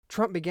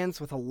Trump begins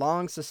with a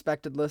long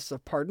suspected list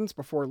of pardons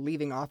before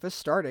leaving office,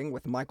 starting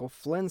with Michael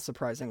Flynn,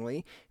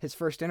 surprisingly. His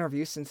first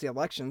interview since the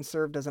election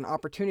served as an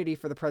opportunity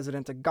for the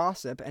president to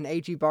gossip, and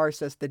AG Barr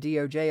says the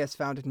DOJ has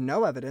found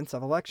no evidence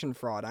of election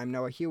fraud. I'm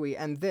Noah Huey,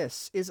 and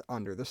this is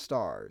Under the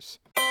Stars.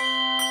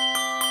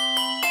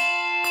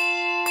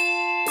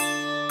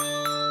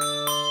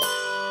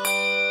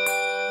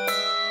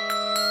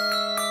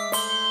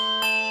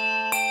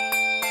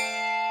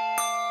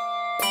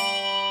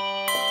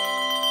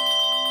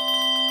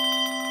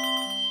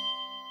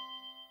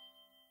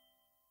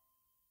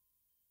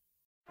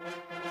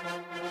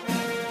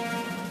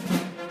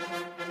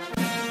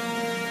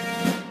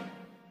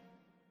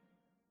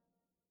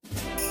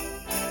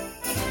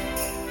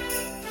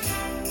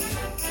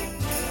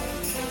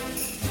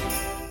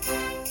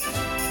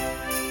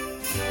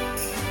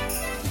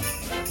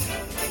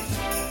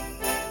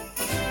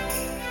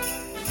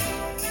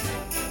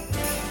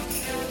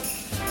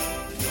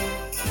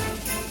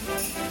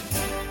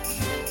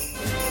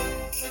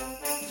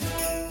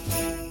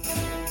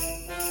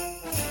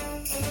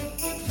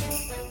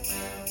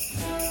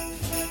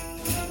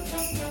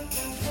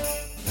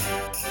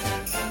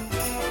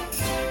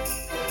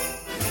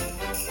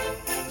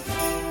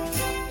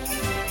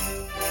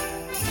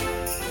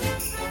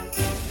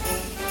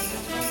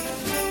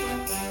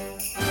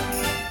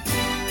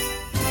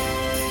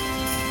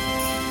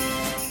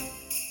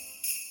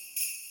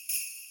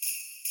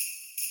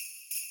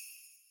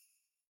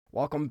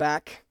 Welcome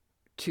back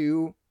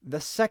to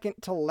the second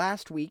to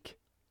last week.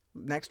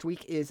 Next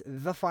week is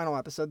the final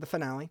episode, the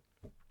finale.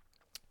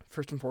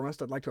 First and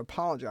foremost, I'd like to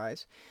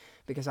apologize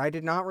because I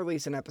did not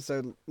release an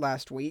episode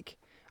last week.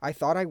 I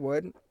thought I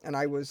would, and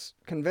I was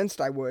convinced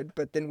I would,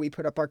 but then we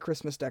put up our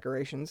Christmas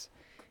decorations,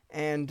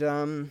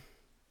 and,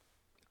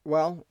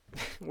 well,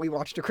 we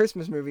watched a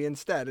Christmas movie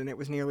instead, and it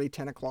was nearly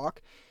 10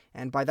 o'clock,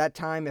 and by that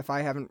time, if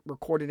I haven't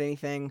recorded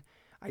anything,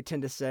 I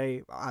tend to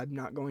say I'm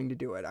not going to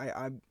do it.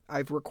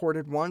 I've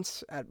recorded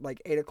once at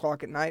like 8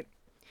 o'clock at night.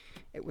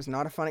 It was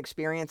not a fun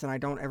experience, and I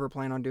don't ever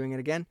plan on doing it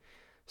again.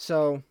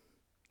 So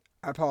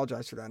I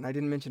apologize for that, and I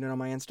didn't mention it on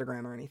my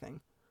Instagram or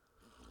anything.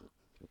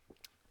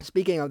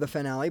 Speaking of the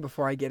finale,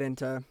 before I get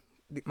into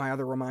my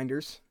other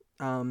reminders,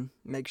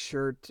 make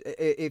sure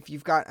if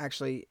you've got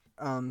actually,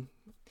 I'm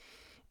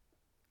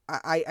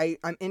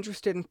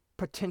interested in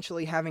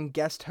potentially having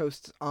guest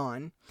hosts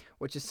on,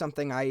 which is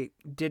something I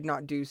did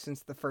not do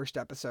since the first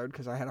episode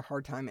because I had a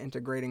hard time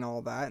integrating all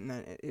of that, and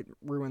then it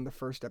ruined the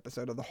first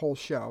episode of the whole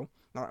show,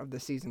 not of the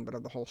season, but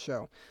of the whole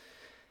show.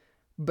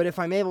 But if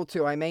I'm able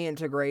to, I may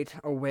integrate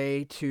a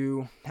way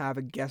to have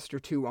a guest or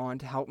two on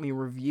to help me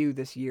review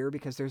this year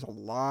because there's a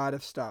lot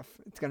of stuff.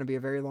 It's going to be a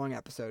very long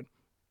episode.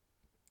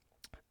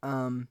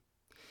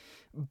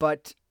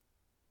 But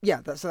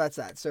yeah, so that's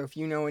that. So if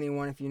you know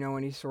anyone, if you know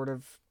any sort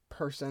of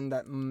person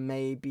that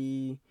may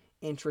be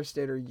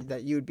interested or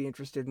that you'd be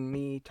interested in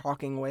me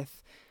talking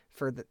with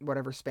for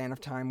whatever span of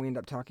time we end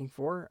up talking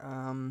for,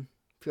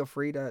 feel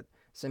free to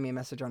send me a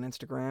message on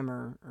Instagram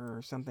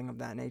or something of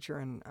that nature,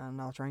 and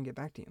I'll try and get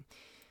back to you.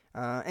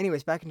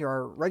 Anyways, back into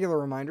our regular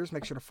reminders.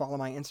 Make sure to follow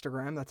my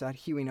Instagram. That's at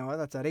HueyNoah.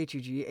 That's at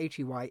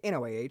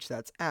HugheyNoah.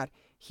 That's at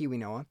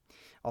HueyNoah.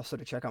 Also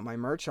to check out my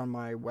merch on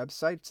my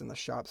website. It's in the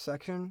shop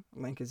section.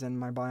 Link is in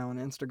my bio on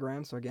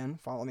Instagram. So again,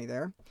 follow me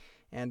there.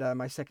 And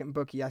my second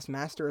book, Yes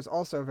Master, is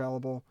also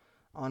available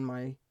on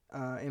my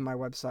in my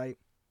website.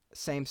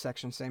 Same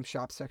section, same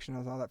shop section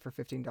as all that for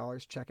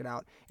 $15. Check it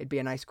out. It'd be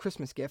a nice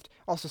Christmas gift.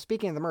 Also,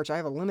 speaking of the merch, I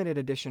have a limited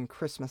edition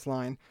Christmas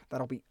line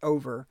that'll be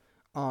over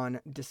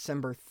on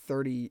December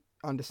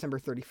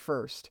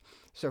 31st.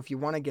 So if you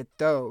want to get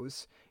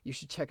those, you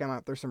should check them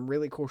out. There's some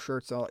really cool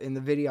shirts. In the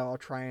video, I'll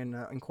try and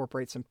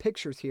incorporate some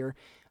pictures here.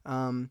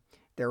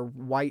 They're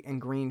white and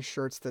green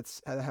shirts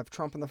that have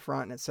Trump in the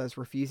front, and it says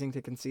refusing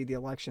to concede the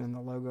election and the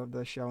logo of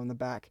the show in the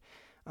back.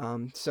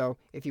 So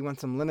if you want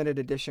some limited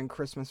edition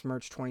Christmas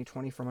merch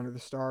 2020 from Under the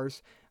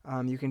Stars,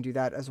 you can do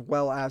that, as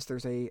well as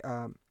there's a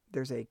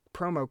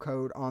promo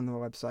code on the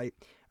website,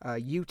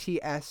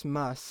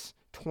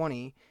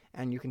 UTSMUS20,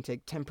 and you can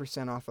take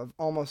 10% off of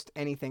almost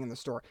anything in the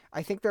store.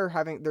 I think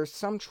there's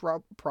some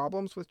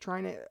problems with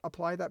trying to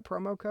apply that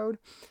promo code.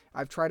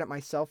 I've tried it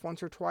myself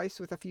once or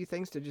twice with a few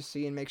things to just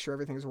see and make sure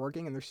everything's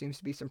working, and there seems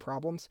to be some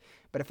problems.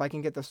 But if I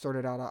can get this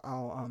sorted out,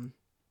 I'll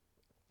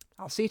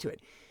see to it.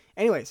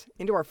 Anyways,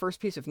 into our first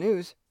piece of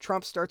news.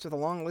 Trump starts with a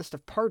long list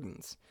of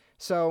pardons.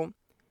 So,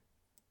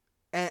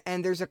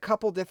 and there's a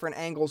couple different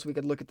angles we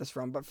could look at this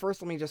from. But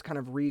first, let me just kind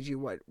of read you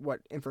what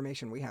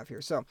information we have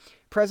here. So,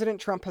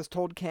 President Trump has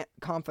told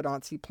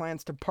confidants he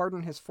plans to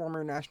pardon his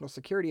former national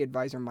security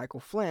advisor, Michael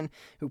Flynn,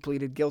 who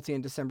pleaded guilty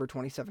in December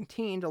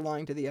 2017 to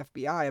lying to the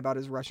FBI about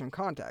his Russian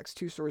contacts.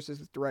 Two sources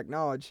with direct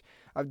knowledge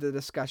of the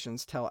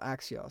discussions tell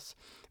Axios.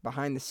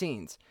 Behind the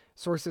scenes,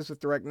 sources with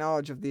direct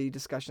knowledge of the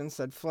discussions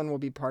said Flynn will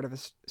be part of a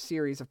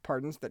series of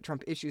pardons that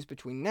Trump issues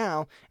between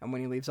now and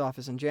when he leaves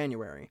office in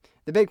January.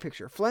 The big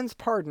picture: Flynn's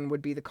pardon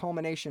would be the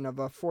culmination of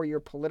a 4-year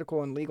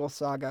political and legal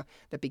saga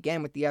that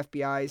began with the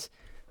FBI's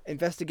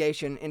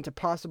investigation into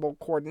possible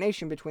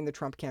coordination between the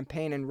Trump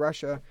campaign and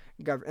Russia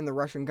and the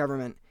Russian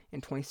government in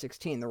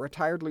 2016. The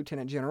retired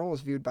lieutenant general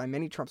was viewed by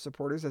many Trump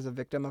supporters as a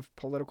victim of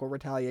political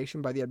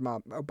retaliation by the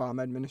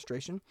Obama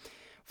administration.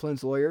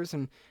 Flynn's lawyers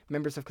and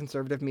members of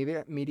conservative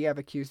media have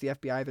accused the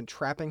FBI of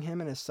entrapping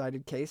him in his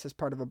cited case as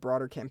part of a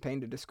broader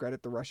campaign to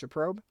discredit the Russia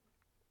probe.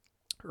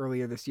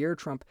 Earlier this year,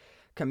 Trump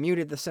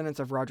commuted the sentence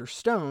of Roger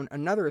Stone,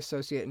 another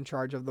associate in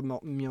charge of the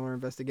Mueller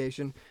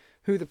investigation,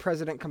 who the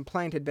president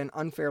complained had been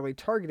unfairly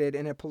targeted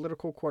in a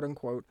political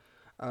quote-unquote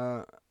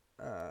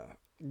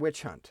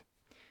witch hunt.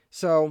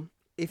 So,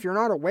 if you're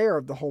not aware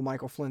of the whole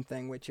Michael Flynn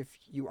thing, which if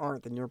you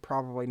aren't, then you're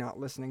probably not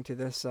listening to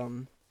this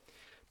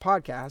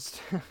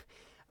podcast.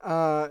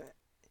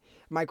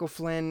 Michael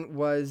Flynn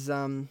was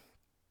the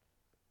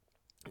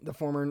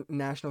former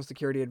national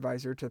security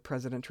advisor to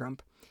President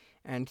Trump,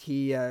 and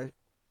he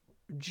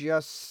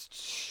just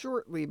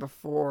shortly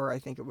before, I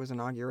think it was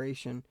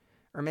inauguration,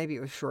 or maybe it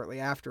was shortly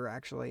after,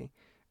 actually.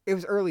 It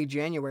was early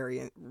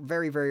January,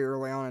 very, very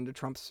early on into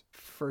Trump's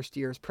first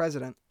year as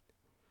president.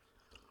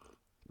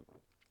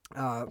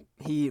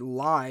 He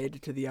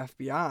lied to the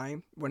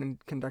FBI when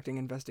conducting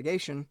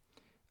investigation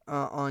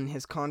on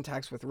his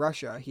contacts with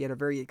Russia. He had a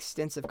very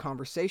extensive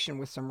conversation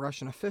with some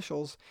Russian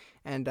officials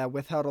and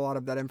withheld a lot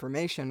of that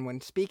information when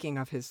speaking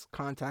of his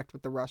contact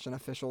with the Russian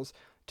officials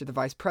to the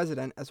vice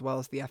president as well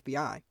as the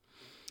FBI.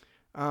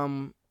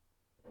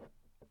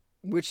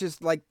 Which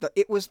is like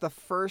it was the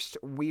first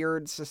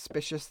weird,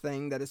 suspicious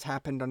thing that has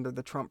happened under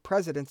the Trump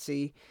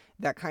presidency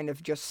that kind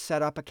of just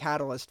set up a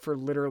catalyst for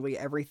literally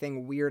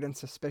everything weird and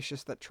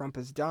suspicious that Trump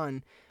has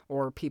done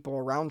or people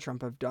around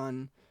Trump have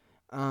done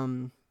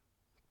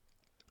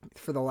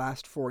for the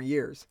last 4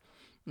 years.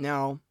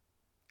 Now,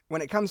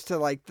 when it comes to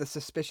like the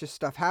suspicious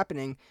stuff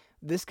happening,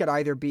 this could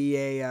either be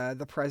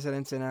the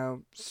president's in a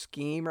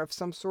scheme of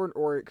some sort,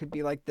 or it could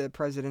be like the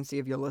presidency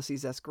of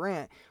Ulysses S.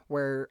 Grant,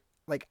 where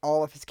like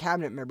all of his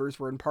cabinet members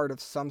were in part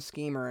of some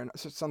scheme or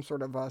some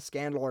sort of a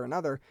scandal or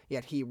another,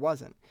 yet he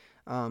wasn't.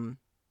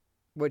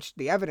 Which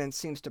the evidence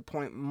seems to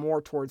point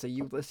more towards a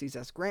Ulysses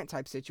S. Grant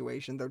type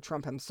situation, though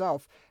Trump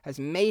himself has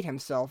made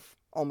himself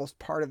almost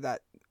part of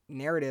that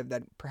narrative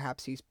that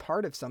perhaps he's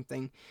part of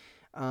something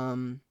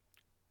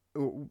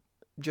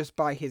just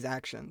by his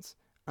actions,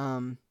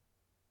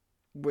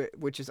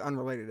 which is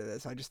unrelated to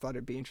this. I just thought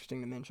it'd be interesting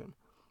to mention.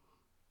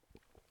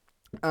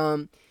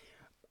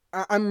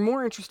 I'm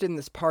more interested in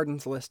this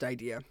pardons list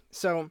idea.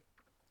 So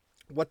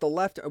what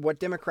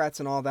Democrats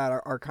and all that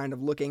are kind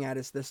of looking at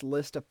is this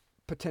list of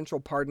potential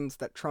pardons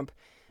that Trump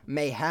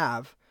may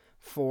have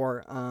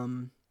for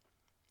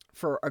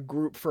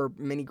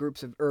many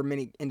groups or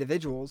many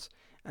individuals,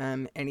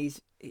 and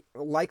he's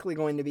likely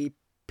going to be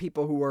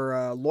people who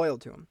are loyal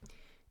to him.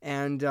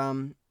 And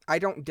I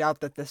don't doubt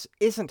that this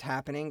isn't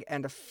happening,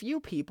 and a few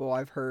people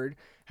I've heard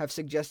have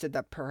suggested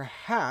that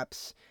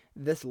perhaps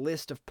this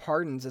list of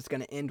pardons is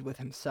going to end with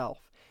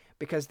himself,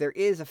 because there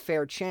is a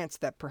fair chance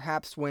that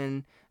perhaps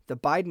when the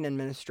Biden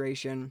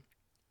administration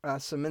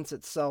cements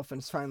itself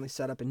and is finally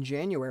set up in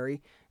January,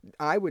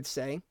 I would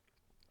say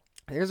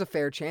there's a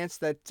fair chance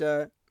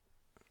that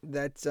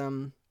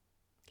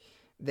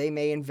they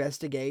may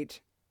investigate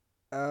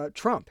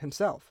Trump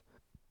himself.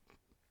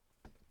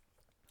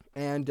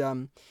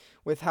 And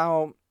with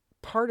how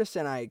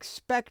partisan I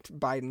expect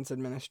Biden's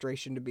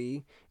administration to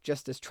be,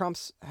 just as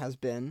Trump's has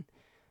been,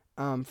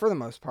 for the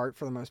most part,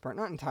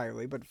 not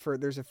entirely, but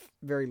there's a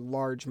very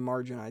large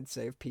margin, I'd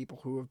say, of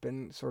people who have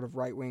been sort of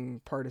right-wing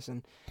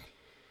partisan.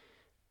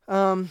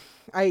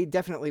 I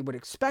definitely would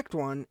expect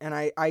one, and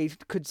I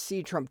could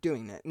see Trump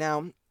doing it.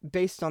 Now,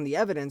 based on the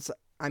evidence,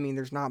 I mean,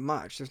 there's not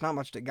much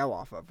to go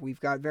off of. We've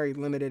got very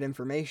limited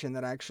information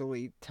that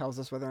actually tells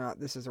us whether or not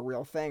this is a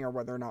real thing or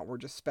whether or not we're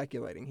just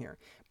speculating here.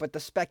 But the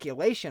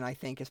speculation, I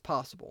think, is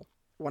possible,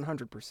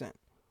 100%.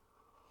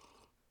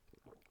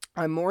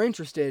 I'm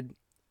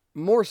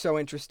more so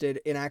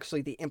interested in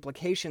actually the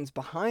implications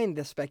behind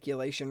the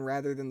speculation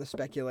rather than the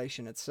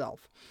speculation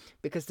itself.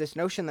 Because this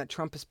notion that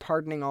Trump is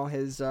pardoning all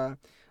his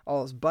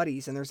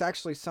buddies, and there's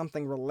actually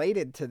something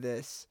related to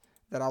this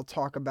that I'll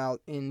talk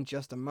about in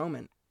just a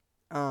moment.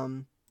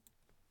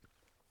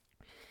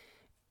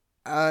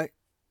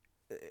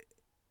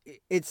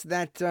 It's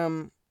that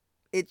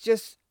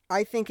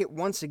I think it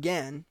once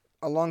again,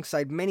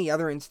 alongside many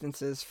other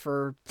instances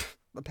for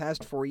the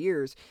past 4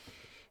 years,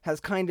 has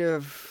kind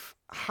of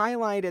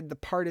highlighted the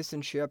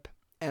partisanship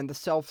and the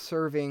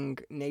self-serving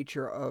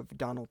nature of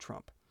Donald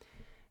Trump.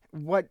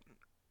 What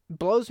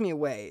blows me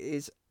away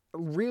is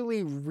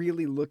really,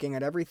 really looking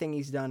at everything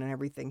he's done and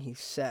everything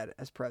he's said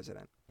as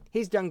president.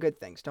 He's done good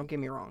things, don't get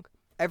me wrong.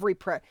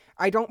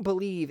 I don't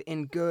believe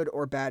in good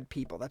or bad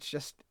people. That's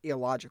just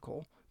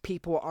illogical.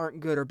 People aren't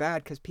good or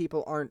bad because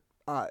people aren't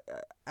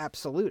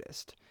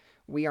absolutist.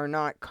 We are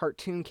not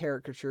cartoon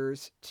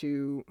caricatures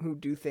who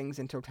do things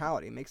in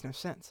totality. It makes no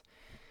sense.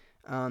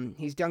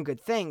 He's done good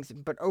things,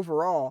 but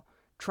overall,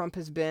 Trump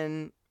has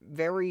been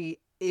very,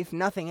 if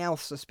nothing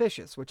else,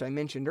 suspicious, which I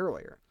mentioned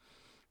earlier.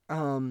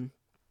 And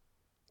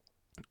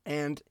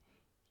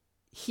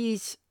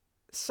he's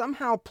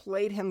somehow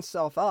played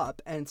himself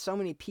up, and so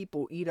many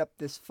people eat up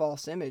this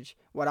false image,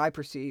 what I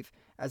perceive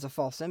as a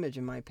false image,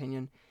 in my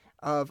opinion,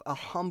 of a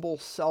humble,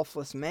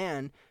 selfless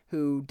man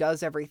who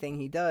does everything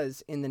he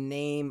does in the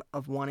name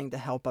of wanting to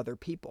help other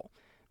people.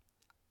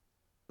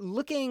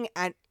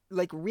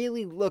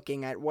 Really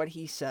looking at what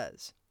he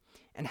says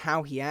and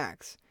how he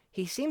acts,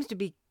 he seems to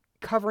be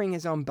covering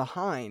his own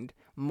behind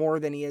more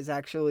than he is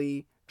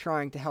actually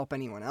trying to help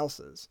anyone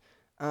else's.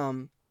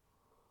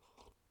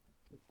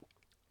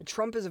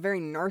 Trump is a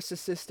very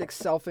narcissistic,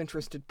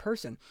 self-interested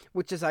person,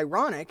 which is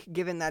ironic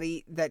given that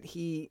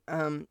he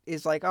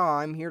is like, oh,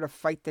 I'm here to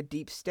fight the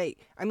deep state.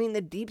 I mean,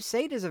 the deep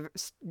state is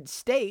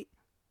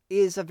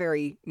a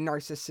very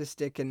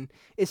narcissistic and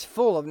is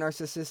full of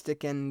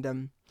narcissistic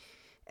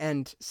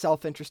and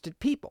self-interested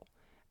people.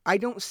 I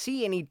don't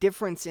see any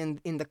difference in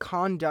the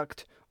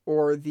conduct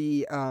or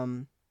the I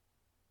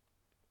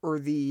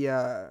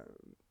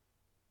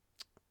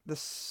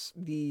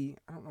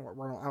don't know what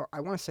word I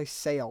want to say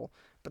sale,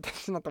 but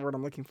that's not the word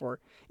I'm looking for.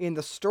 In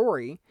the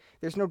story,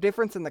 there's no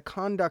difference in the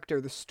conduct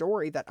or the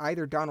story that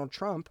either Donald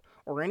Trump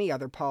or any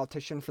other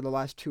politician for the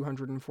last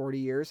 240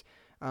 years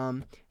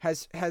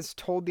has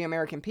told the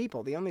American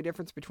people. The only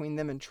difference between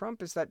them and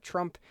Trump is that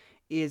Trump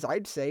is,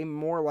 I'd say,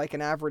 more like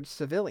an average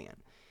civilian,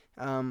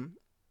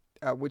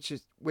 which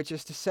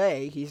is to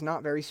say he's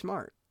not very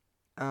smart.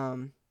 I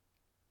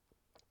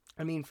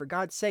mean, for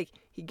God's sake,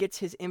 he gets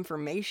his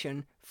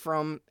information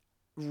from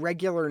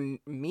regular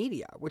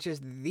media, which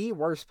is the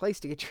worst place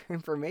to get your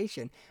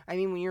information. I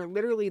mean, when you're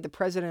literally the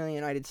president of the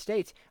United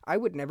States, I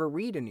would never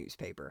read a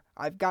newspaper.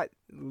 I've got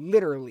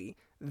literally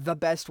the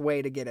best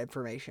way to get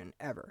information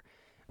ever.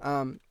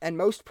 And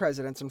most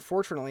presidents,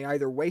 unfortunately,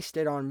 either waste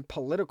it on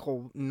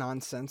political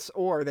nonsense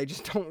or they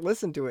just don't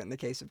listen to it in the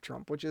case of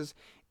Trump, which is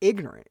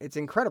ignorant. It's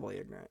incredibly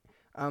ignorant.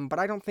 But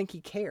I don't think he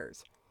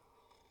cares.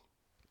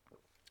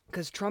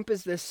 Because Trump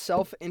is this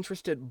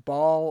self-interested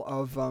ball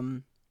of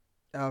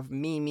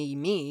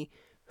me,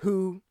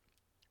 who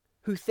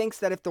thinks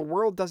that if the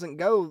world doesn't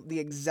go the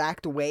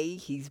exact way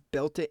he's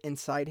built it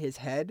inside his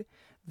head,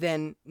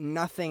 then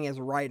nothing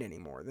is right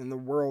anymore. Then the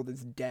world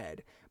is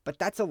dead. But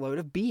that's a load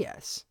of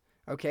BS,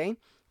 okay?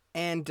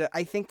 And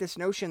I think this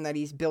notion that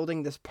he's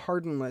building this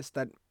pardon list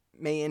that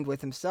may end with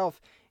himself,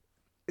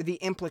 the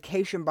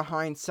implication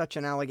behind such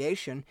an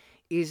allegation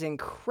is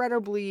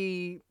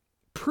incredibly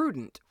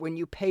prudent when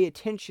you pay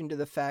attention to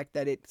the fact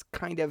that it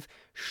kind of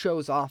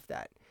shows off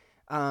that.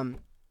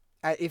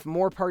 If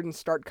more pardons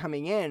start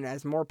coming in,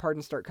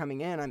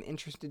 I'm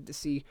interested to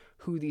see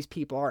who these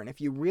people are. And if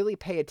you really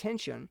pay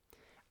attention,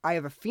 I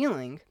have a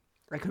feeling,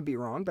 I could be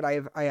wrong, but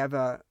I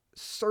have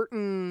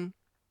certain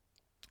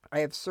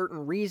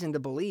reason to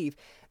believe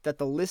that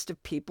the list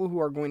of people who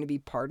are going to be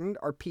pardoned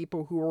are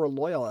people who are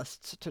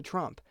loyalists to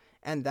Trump.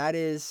 And that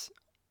is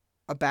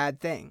a bad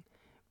thing,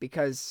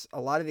 because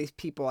a lot of these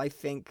people, I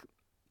think,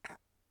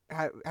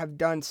 have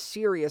done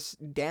serious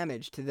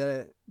damage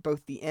to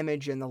both the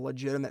image and the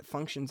legitimate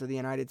functions of the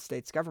United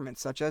States government,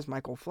 such as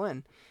Michael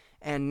Flynn.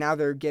 And now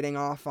they're getting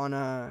off on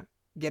a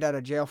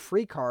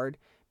get-out-of-jail-free card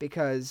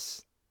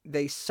because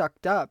they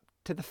sucked up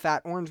to the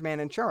fat orange man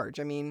in charge.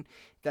 I mean,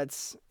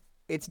 it's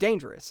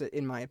dangerous,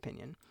 in my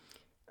opinion.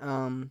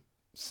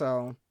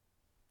 So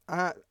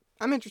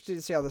I'm interested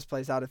to see how this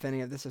plays out, if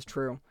any of this is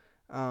true,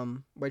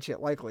 which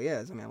it likely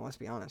is. I mean, let's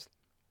be honest.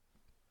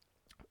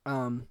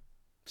 So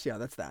yeah,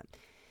 that's that.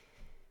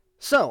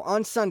 So,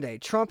 on Sunday,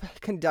 Trump was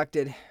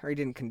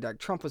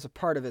a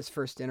part of his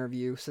first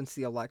interview since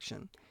the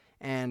election.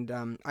 And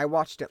I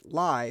watched it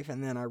live,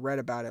 and then I read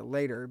about it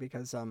later,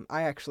 because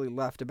I actually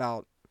left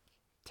about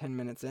 10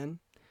 minutes in,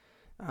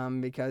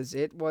 because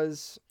it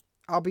was,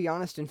 I'll be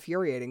honest,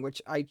 infuriating,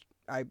 which I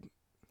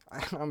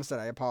almost said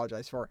I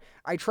apologize for.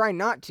 I try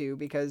not to,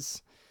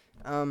 because,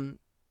 letting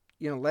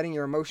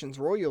your emotions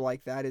roll you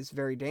like that is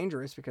very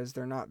dangerous, because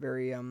they're not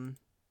very,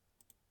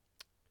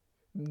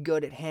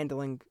 good at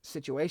handling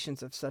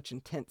situations of such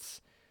intense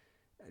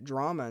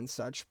drama and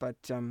such,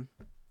 but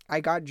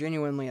I got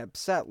genuinely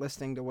upset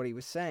listening to what he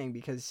was saying,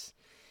 because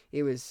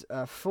it was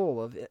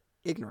full of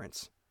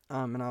ignorance,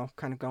 and I'll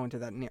kind of go into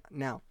that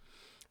now.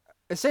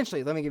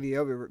 Essentially, let me give you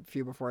the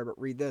overview before I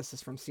read this. This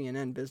is from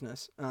CNN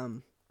Business.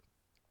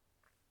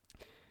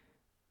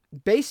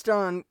 Based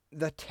on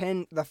the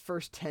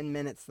first 10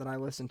 minutes that I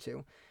listened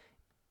to,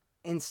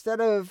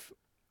 instead of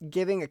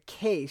giving a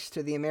case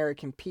to the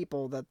American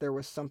people that there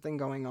was something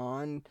going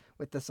on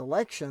with this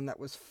election that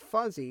was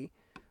fuzzy,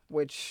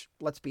 which,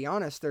 let's be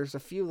honest, there's a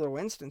few little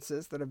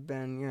instances that have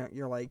been,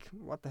 you're like,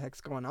 what the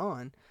heck's going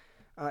on?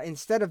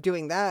 Instead of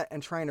doing that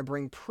and trying to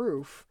bring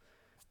proof,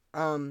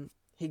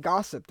 he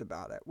gossiped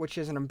about it, which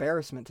is an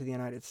embarrassment to the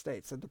United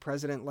States, that the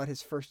president let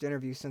his first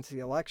interview since the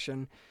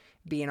election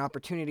be an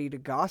opportunity to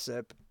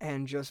gossip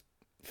and just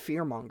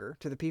fearmonger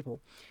to the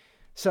people.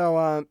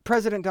 So,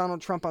 President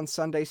Donald Trump on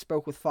Sunday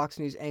spoke with Fox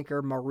News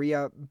anchor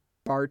Maria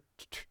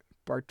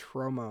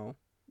Bartiromo.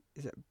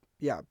 Is it?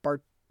 Yeah,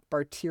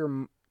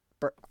 Bartiromo.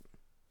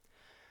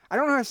 I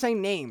don't know how to say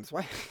names.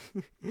 Why?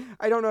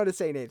 I don't know how to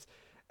say names.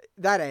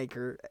 That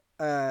anchor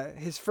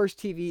his first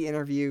TV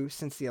interview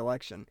since the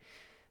election.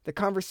 The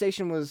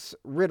conversation was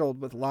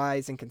riddled with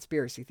lies and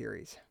conspiracy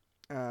theories.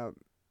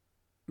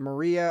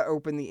 Maria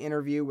opened the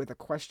interview with a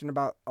question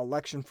about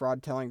election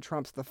fraud, telling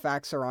Trump the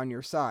facts are on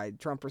your side.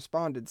 Trump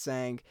responded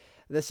saying,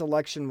 this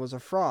election was a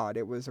fraud.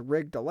 It was a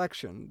rigged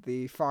election.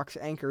 The Fox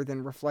anchor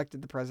then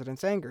reflected the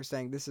president's anger,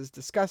 saying, this is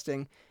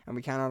disgusting, and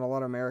we cannot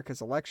allow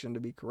America's election to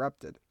be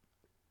corrupted.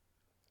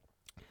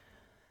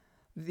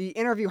 The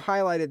interview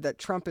highlighted that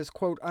Trump is,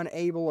 quote,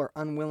 unable or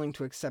unwilling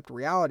to accept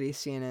reality,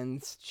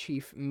 CNN's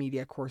chief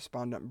media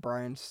correspondent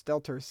Brian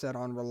Stelter said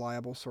on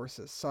Reliable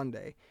Sources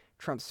Sunday.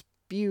 Trump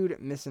spewed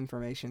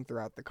misinformation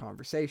throughout the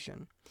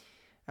conversation.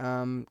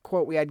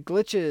 Quote, we had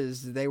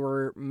glitches. They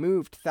were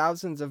moved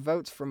thousands of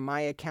votes from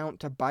my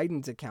account to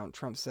Biden's account,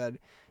 Trump said,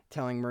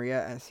 telling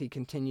Maria as he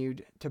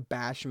continued to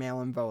bash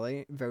mail-in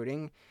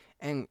voting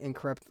and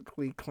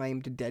incorrectly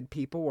claimed dead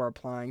people were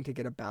applying to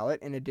get a ballot.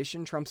 In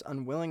addition, Trump's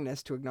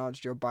unwillingness to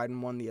acknowledge Joe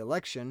Biden won the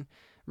election.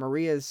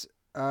 Maria's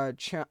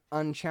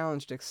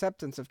unchallenged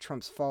acceptance of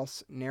Trump's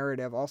false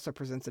narrative also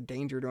presents a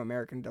danger to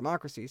American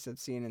democracy, said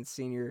CNN's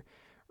senior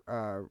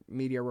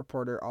media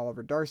reporter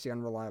Oliver Darcy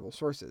on Reliable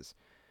Sources.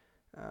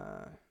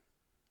 I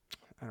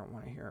don't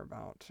want to hear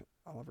about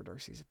Oliver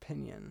Darcy's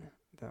opinion,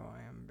 though I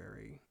am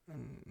very...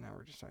 And now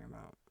we're just talking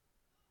about...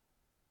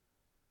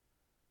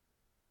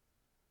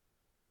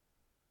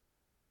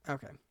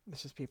 Okay,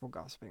 this is people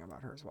gossiping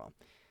about her as well.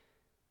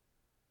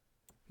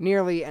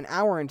 Nearly an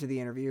hour into the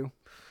interview...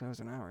 That was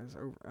an hour. It was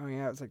over. Oh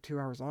yeah, it was like 2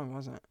 hours long,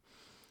 wasn't it?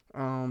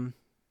 An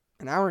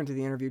hour into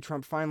the interview,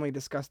 Trump finally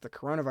discussed the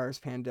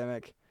coronavirus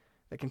pandemic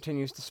that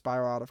continues to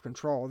spiral out of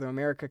control. Though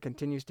America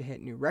continues to hit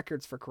new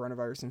records for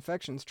coronavirus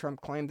infections, Trump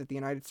claimed that the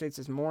United States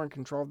is more in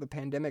control of the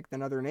pandemic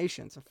than other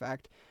nations, a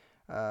fact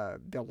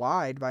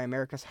belied by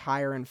America's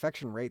higher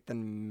infection rate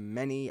than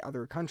many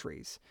other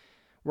countries.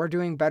 We're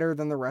doing better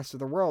than the rest of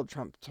the world,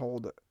 Trump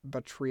told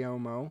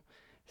Batriomo,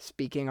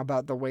 speaking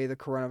about the way the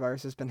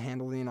coronavirus has been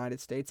handled in the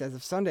United States. As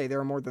of Sunday, there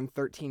are more than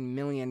 13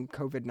 million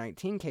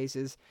COVID-19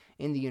 cases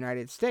in the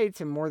United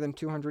States, and more than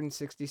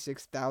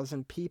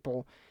 266,000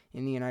 people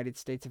in the United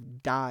States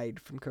have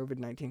died from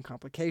COVID-19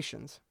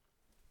 complications.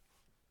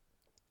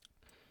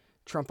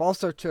 Trump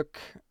also took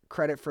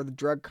credit for the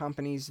drug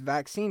company's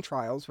vaccine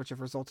trials, which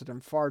have resulted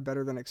in far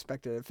better than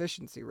expected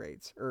efficiency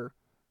rates, or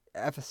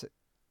efficacy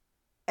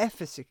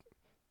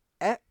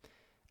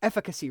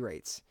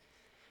rates.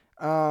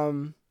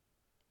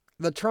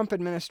 The Trump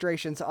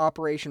administration's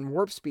Operation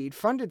Warp Speed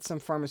funded some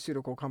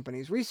pharmaceutical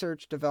companies'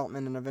 research,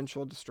 development, and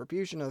eventual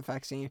distribution of the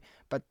vaccine,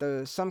 but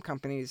some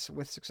companies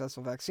with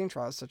successful vaccine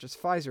trials, such as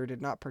Pfizer,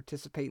 did not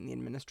participate in the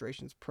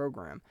administration's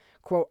program.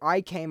 Quote,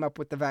 I came up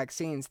with the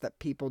vaccines that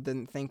people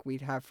didn't think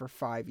we'd have for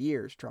 5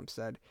 years, Trump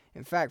said.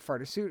 In fact,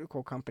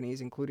 pharmaceutical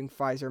companies, including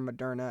Pfizer,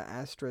 Moderna,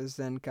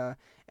 AstraZeneca,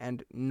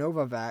 and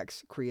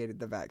Novavax, created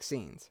the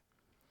vaccines.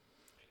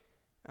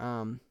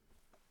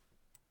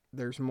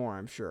 There's more,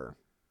 I'm sure.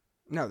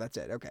 No, that's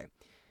it. Okay.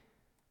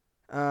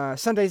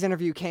 Sunday's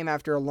interview came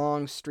after a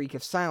long streak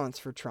of silence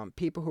for Trump.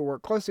 People who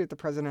work closely with the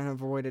president have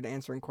avoided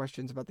answering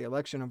questions about the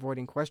election,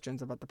 avoiding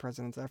questions about the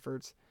president's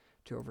efforts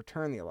to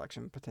overturn the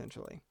election,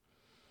 potentially.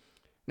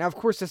 Now, of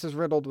course, this is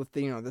riddled with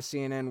the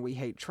CNN "We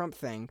Hate Trump"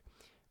 thing,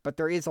 but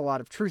there is a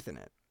lot of truth in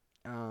it.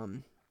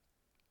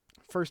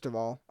 First of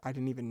all, I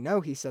didn't even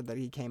know he said that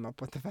he came up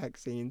with the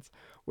vaccines,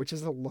 which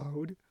is a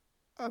load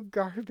of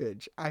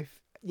garbage. I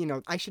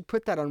should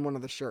put that on one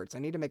of the shirts. I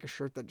need to make a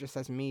shirt that just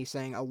has me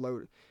saying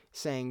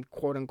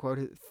quote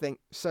unquote, think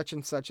such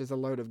and such is a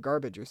load of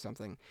garbage or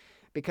something.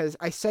 Because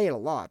I say it a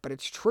lot, but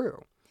it's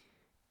true.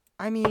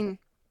 I mean,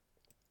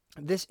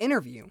 this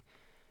interview,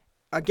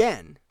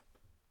 again,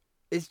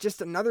 is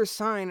just another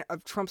sign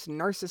of Trump's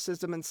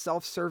narcissism and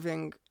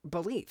self-serving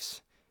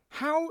beliefs.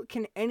 How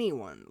can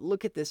anyone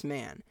look at this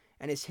man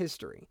and his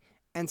history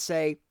and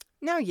say,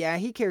 no, yeah,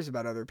 he cares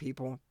about other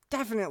people?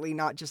 Definitely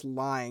not just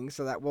lying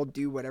so that we'll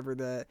do whatever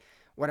the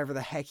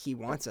heck he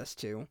wants us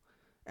to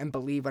and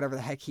believe whatever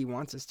the heck he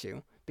wants us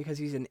to, because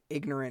he's an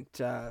ignorant,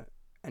 I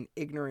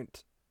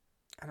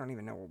don't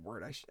even know what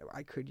word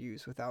I could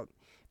use without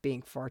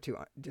being far too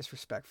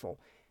disrespectful.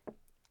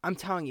 I'm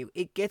telling you,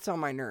 it gets on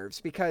my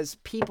nerves because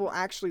people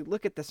actually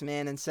look at this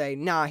man and say,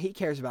 nah, he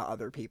cares about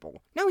other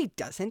people. No, he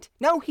doesn't.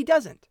 No, he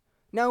doesn't.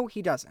 No,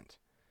 he doesn't.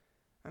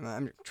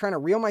 I'm trying to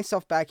reel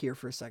myself back here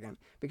for a second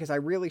because I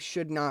really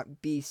should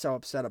not be so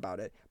upset about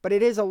it. But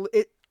is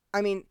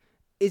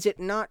it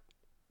not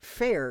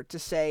fair to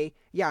say,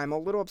 yeah, I'm a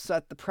little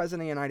upset the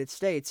President of the United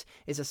States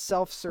is a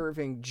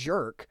self-serving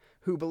jerk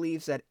who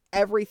believes that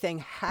everything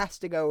has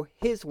to go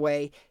his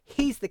way.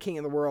 He's the king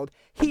of the world.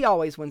 He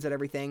always wins at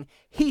everything.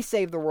 He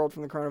saved the world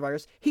from the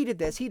coronavirus. He did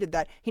this. He did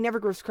that. He never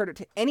gives credit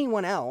to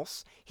anyone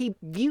else. He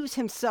views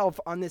himself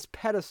on this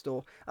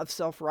pedestal of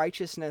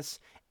self-righteousness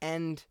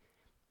and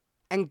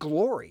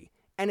glory,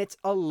 and it's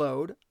a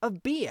load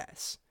of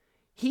BS.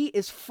 He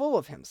is full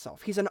of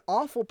himself. He's an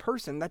awful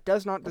person that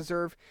does not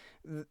deserve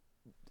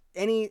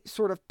any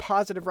sort of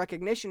positive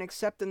recognition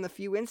except in the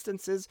few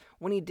instances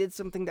when he did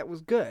something that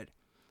was good.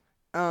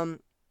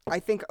 I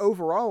think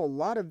overall a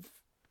lot of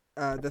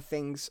a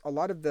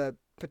lot of the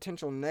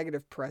potential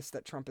negative press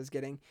that Trump is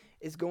getting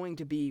is going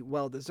to be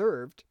well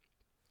deserved.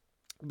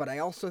 But I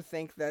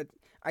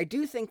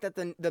do think that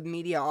the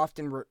media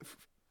often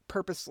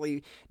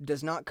purposely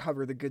does not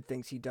cover the good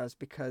things he does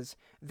because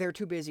they're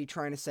too busy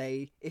trying to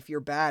say if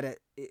you're bad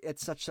at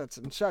such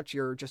and such,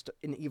 you're just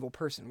an evil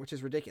person, which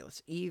is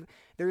ridiculous.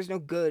 There is no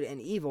good and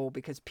evil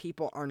because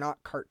people are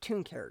not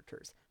cartoon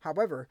characters.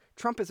 However,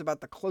 Trump is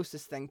about the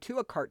closest thing to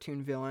a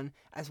cartoon villain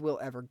as we'll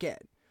ever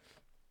get.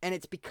 And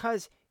it's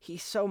because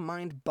he's so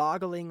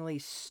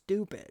mind-bogglingly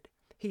stupid.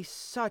 He's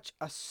such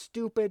a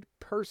stupid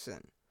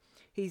person.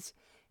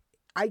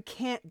 I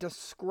can't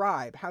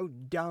describe how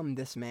dumb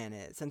this man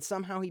is, and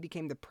somehow he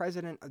became the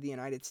president of the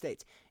United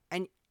States.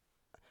 And,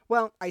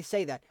 well, I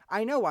say that.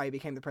 I know why he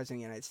became the president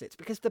of the United States,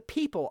 because the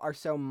people are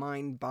so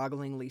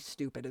mind-bogglingly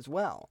stupid as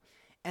well.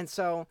 And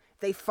so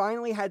they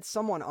finally had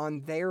someone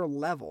on their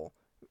level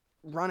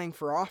running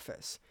for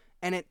office.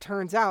 And it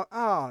turns out,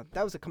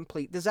 that was a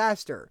complete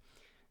disaster.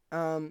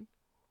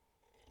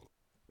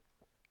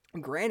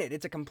 Granted,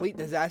 it's a complete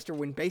disaster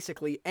when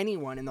basically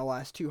anyone in the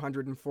last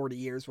 240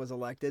 years was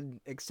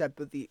elected, except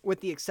with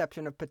the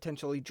exception of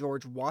potentially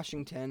George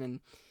Washington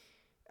and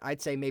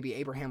I'd say maybe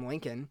Abraham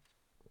Lincoln.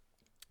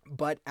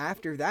 But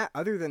after that,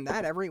 other than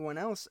that, everyone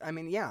else, I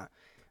mean, yeah.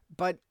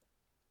 But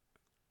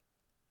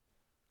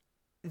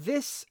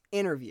this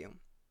interview,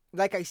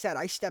 like I said,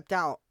 I stepped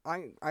out.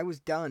 I was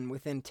done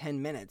within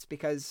 10 minutes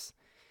because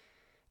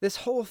this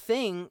whole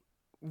thing,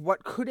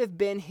 what could have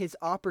been his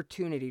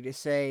opportunity to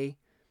say,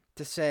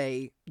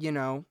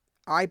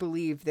 I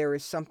believe there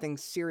is something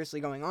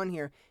seriously going on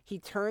here, he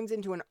turns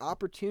into an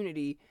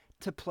opportunity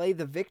to play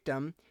the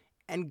victim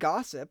and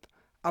gossip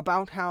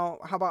about how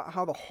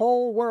the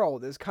whole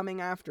world is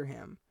coming after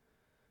him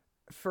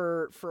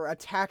for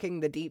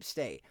attacking the deep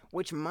state,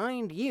 which,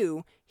 mind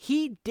you,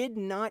 he did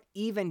not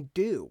even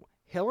do.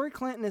 Hillary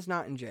Clinton is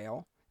not in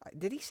jail.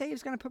 Did he say he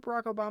was going to put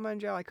Barack Obama in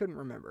jail? I couldn't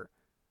remember.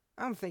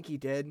 I don't think he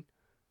did.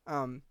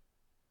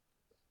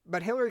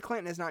 But Hillary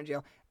Clinton is not in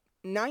jail.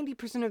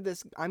 90% of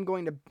this I'm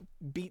going to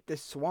beat the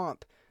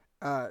swamp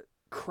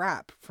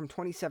crap from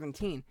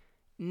 2017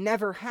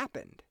 never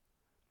happened.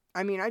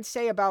 I mean, I'd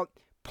say about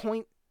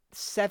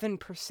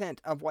 0.7%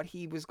 of what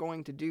he was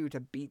going to do to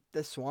beat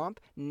the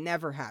swamp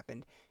never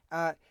happened.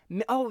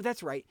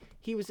 That's right.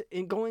 He was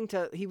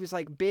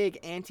like big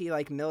anti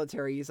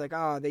military. He's like,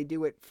 they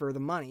do it for the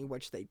money,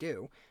 which they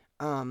do.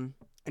 And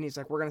he's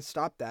like, we're going to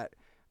stop that.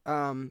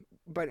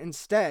 But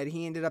instead,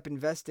 he ended up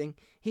investing.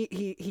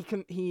 He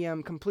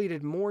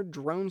completed more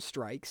drone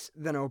strikes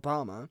than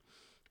Obama.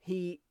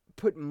 He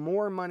put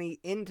more money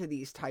into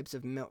these types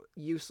of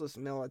useless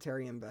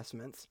military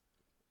investments.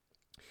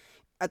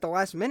 At the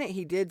last minute,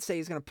 he did say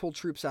he's going to pull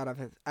troops out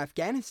of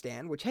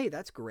Afghanistan, which, hey,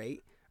 that's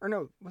great. Or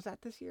no, was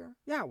that this year?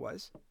 Yeah, it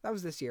was. That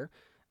was this year.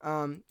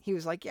 He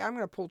was like, yeah, I'm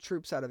going to pull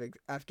troops out of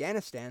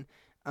Afghanistan.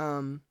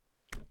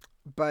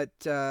 But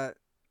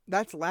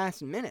that's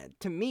last minute.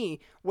 To me,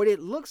 what it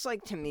looks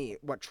like to me,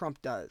 what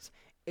Trump does,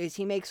 is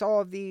he makes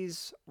all of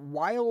these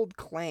wild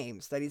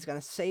claims that he's going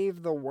to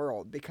save the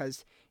world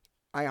because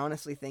I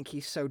honestly think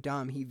he's so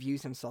dumb. He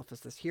views himself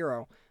as this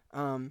hero.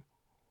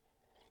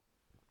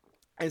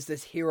 As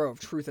this hero of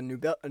truth and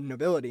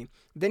nobility.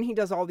 Then he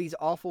does all these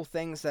awful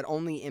things that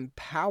only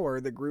empower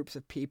the groups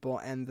of people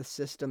and the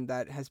system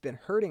that has been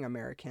hurting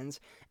Americans.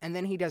 And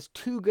then he does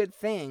two good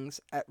things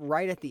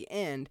right at the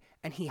end,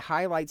 and he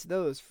highlights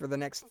those for the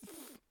next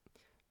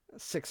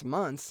 6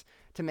 months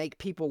to make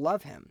people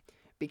love him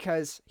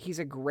because he's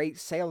a great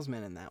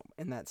salesman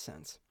in that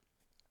sense.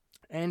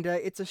 And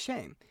it's a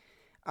shame.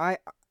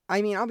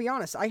 I mean, I'll be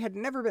honest, I had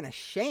never been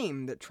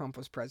ashamed that Trump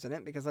was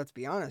president because, let's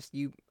be honest,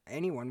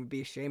 anyone would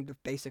be ashamed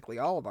of basically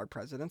all of our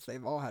presidents.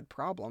 They've all had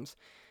problems.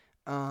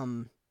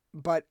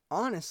 But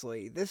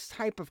honestly, this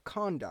type of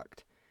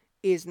conduct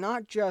is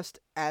not just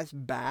as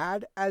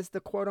bad as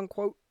the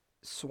quote-unquote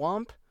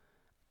swamp.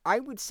 I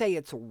would say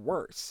it's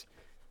worse.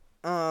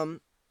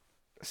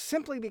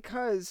 Simply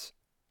because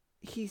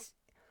he's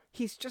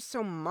just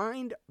so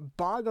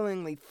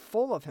mind-bogglingly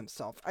full of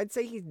himself. I'd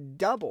say he's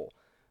double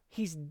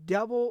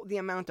the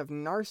amount of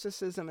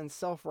narcissism and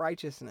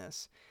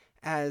self-righteousness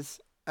as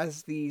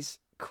these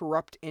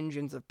corrupt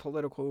engines of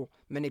political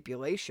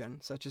manipulation,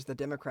 such as the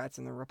Democrats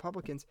and the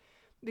Republicans,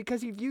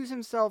 because he views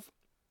himself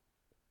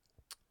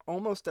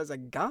almost as a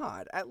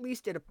god. At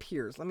least it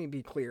appears. Let me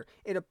be clear.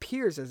 It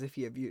appears as if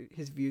he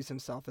views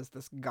himself as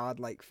this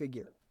godlike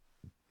figure,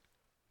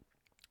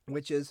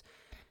 which is,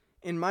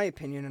 in my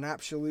opinion, an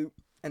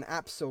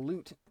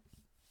absolute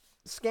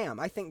scam.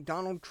 I think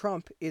Donald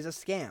Trump is a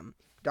scam.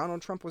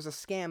 Donald Trump was a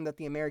scam that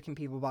the American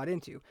people bought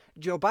into.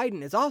 Joe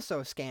Biden is also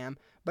a scam,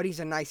 but he's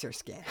a nicer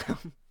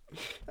scam,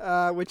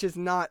 which is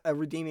not a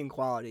redeeming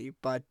quality,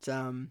 but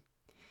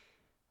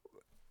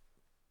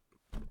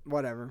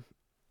whatever.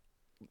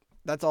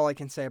 That's all I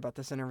can say about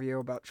this interview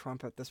about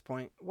Trump at this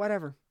point.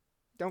 Whatever.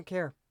 Don't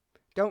care.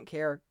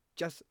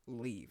 Just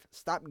leave.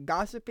 Stop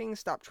gossiping.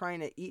 Stop trying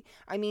to eat.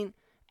 I mean,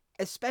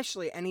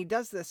 especially, and he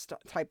does this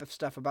type of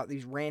stuff about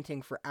these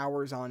ranting for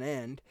hours on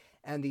end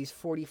and these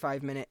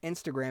 45-minute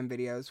Instagram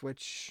videos,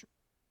 which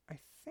I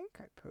think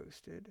I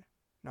posted.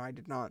 No, I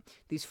did not.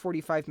 These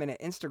 45-minute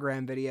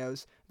Instagram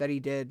videos that he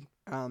did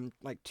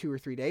like 2 or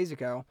 3 days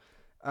ago,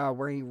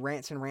 where he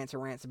rants and rants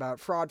and rants about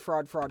fraud,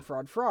 fraud, fraud,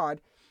 fraud, fraud.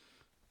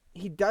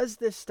 He does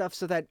this stuff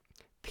so that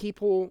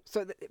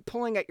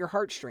pulling at your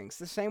heartstrings,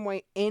 the same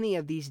way any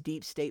of these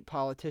deep state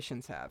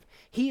politicians have.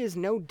 He is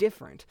no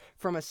different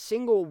from a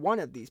single one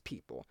of these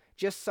people.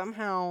 Just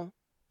somehow,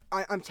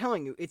 I'm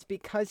telling you, it's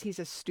because he's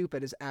as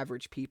stupid as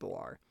average people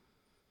are.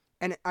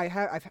 And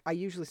I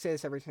usually say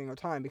this every single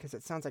time because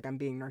it sounds like I'm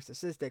being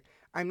narcissistic.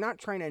 I'm not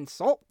trying to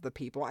insult the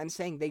people. I'm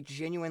saying they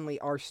genuinely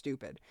are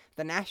stupid.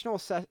 The National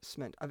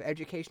Assessment of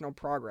Educational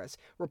Progress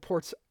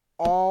reports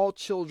all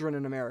children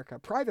in America,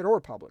 private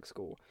or public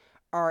school,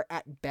 are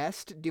at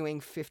best doing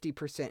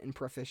 50% in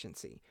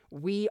proficiency.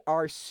 We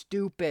are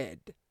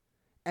stupid.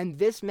 And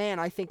this man,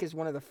 I think, is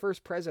one of the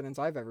first presidents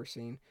I've ever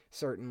seen,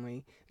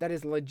 certainly, that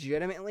is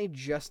legitimately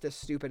just as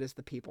stupid as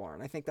the people are.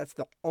 And I think that's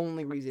the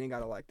only reason he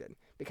got elected.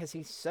 Because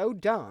he's so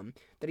dumb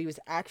that he was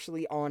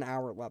actually on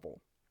our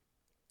level.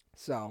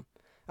 So,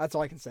 that's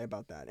all I can say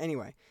about that.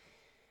 Anyway,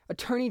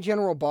 Attorney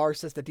General Barr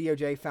says the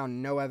DOJ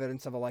found no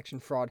evidence of election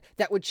fraud.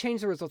 That would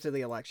change the results of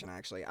the election,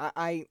 actually.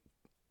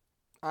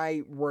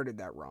 I worded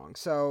that wrong.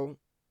 So,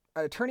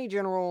 Attorney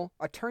General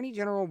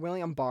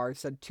William Barr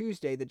said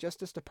Tuesday the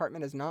Justice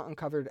Department has not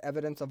uncovered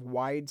evidence of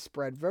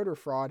widespread voter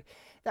fraud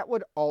that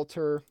would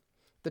alter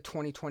the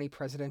 2020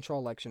 presidential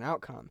election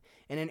outcome.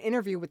 In an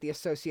interview with the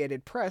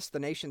Associated Press, the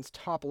nation's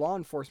top law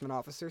enforcement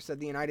officer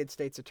said the United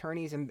States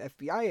attorneys and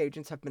FBI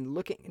agents have been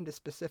looking into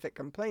specific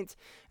complaints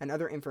and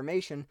other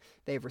information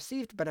they've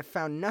received, but have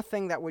found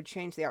nothing that would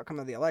change the outcome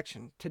of the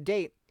election. To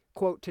date,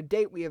 quote, "To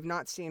date, we have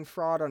not seen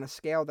fraud on a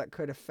scale that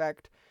could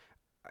affect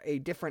a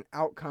different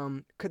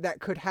outcome, that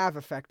could have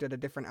affected a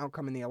different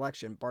outcome in the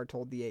election," Barr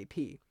told the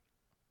AP.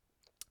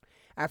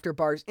 After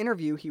Barr's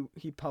interview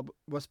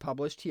was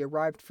published, he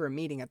arrived for a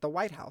meeting at the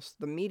White House.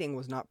 The meeting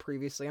was not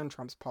previously on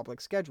Trump's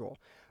public schedule.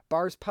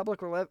 Barr's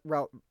public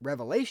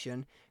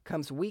revelation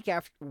comes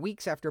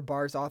weeks after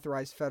Barr's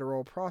authorized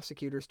federal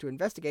prosecutors to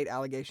investigate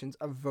allegations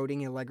of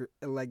voting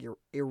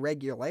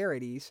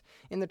irregularities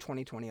in the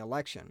 2020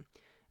 election.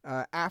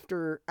 At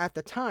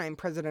the time,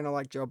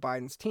 President-elect Joe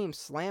Biden's team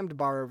slammed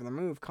Barr over the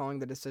move, calling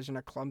the decision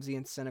a clumsy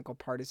and cynical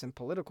partisan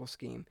political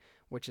scheme,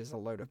 which is a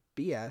load of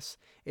BS.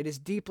 It is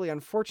deeply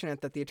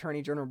unfortunate that the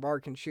Attorney General Barr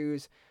can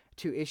choose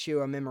to issue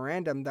a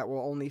memorandum that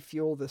will only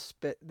fuel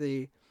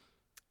the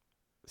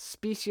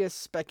specious,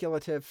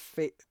 speculative,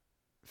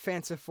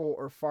 fanciful,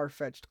 or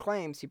far-fetched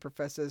claims he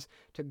professes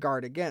to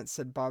guard against,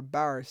 said Bob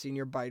Bauer,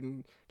 senior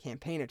Biden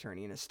campaign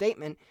attorney. In a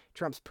statement,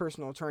 Trump's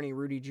personal attorney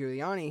Rudy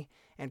Giuliani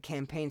and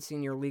campaign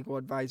senior legal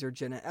advisor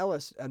Jenna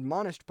Ellis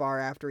admonished Barr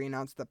after he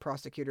announced that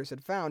prosecutors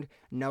had found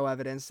no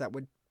evidence that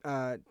would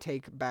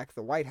take back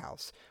the White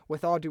House.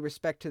 With all due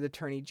respect to the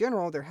Attorney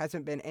General, there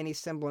hasn't been any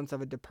semblance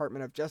of a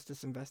Department of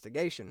Justice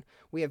investigation.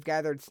 We have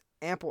gathered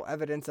ample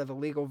evidence of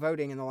illegal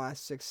voting in the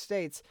last 6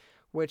 states,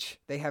 which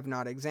they have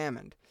not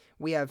examined.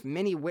 We have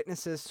many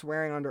witnesses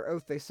swearing under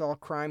oath they saw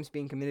crimes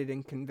being committed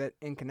in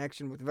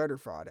connection with voter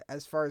fraud.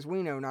 As far as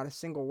we know, not a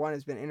single one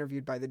has been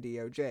interviewed by the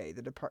DOJ.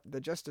 The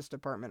Justice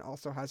Department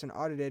also hasn't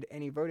audited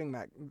any voting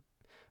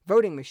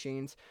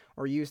machines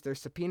or used their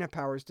subpoena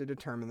powers to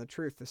determine the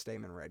truth, the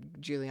statement read.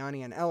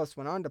 Giuliani and Ellis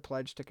went on to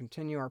pledge to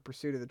continue our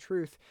pursuit of the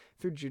truth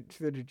through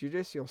the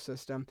judicial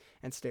system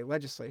and state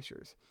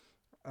legislatures.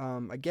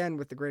 Again,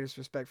 with the greatest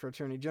respect for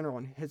Attorney General,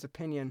 and his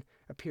opinion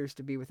appears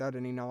to be without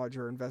any knowledge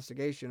or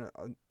investigation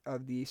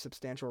of the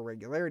substantial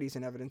irregularities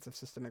and evidence of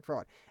systemic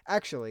fraud.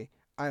 Actually,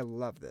 I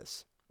love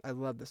this. I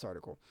love this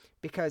article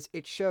because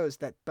it shows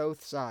that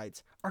both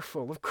sides are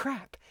full of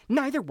crap.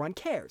 Neither one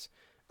cares.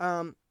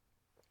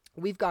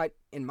 We've got,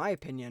 in my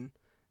opinion,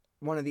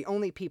 one of the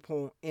only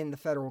people in the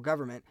federal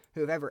government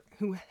who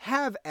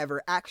have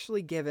ever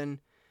actually given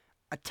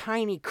a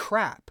tiny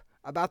crap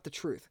about the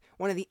truth.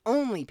 One of the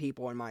only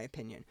people, in my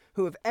opinion,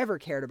 who have ever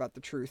cared about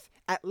the truth,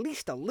 at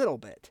least a little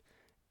bit.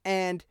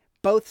 And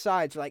both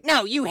sides are like,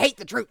 no, you hate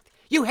the truth.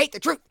 You hate the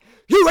truth.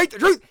 You hate the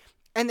truth.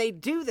 And they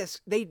do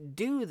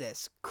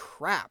this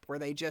crap where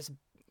they just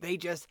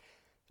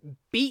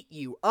beat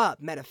you up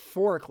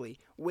metaphorically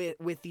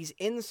with these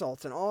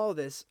insults and all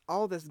this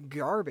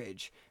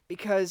garbage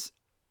because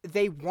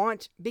they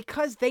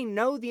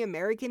know the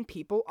American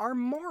people are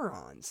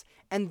morons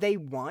and they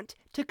want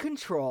to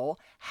control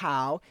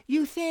how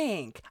you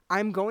think.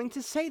 I'm going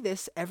to say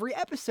this every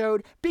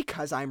episode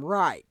because I'm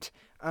right.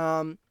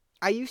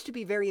 I used to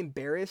be very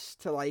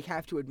embarrassed to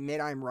have to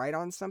admit I'm right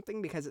on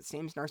something because it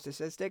seems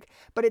narcissistic,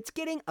 but it's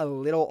getting a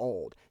little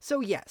old.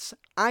 So yes,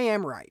 I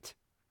am right.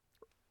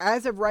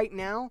 As of right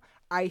now,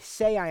 I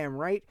say I am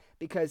right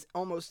because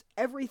almost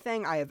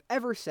everything I have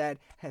ever said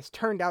has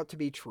turned out to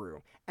be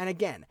true. And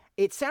again,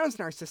 it sounds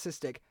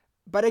narcissistic,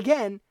 but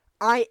again,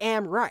 I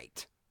am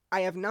right.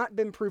 I have not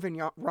been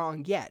proven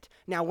wrong yet.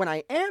 Now, when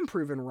I am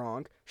proven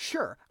wrong,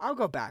 sure, I'll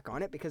go back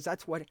on it because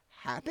that's what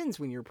happens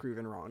when you're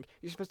proven wrong.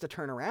 You're supposed to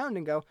turn around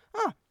and go,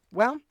 oh,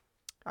 well,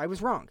 I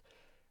was wrong.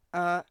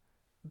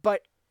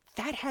 But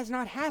that has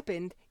not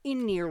happened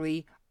in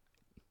nearly,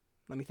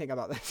 let me think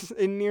about this,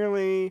 in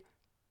nearly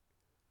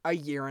a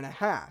year and a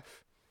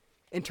half.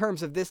 In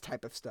terms of this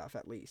type of stuff,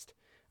 at least.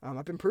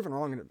 I've been proven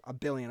wrong in a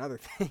billion other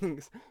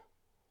things.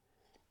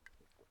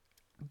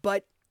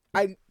 But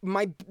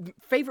my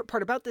favorite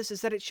part about this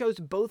is that it shows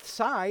both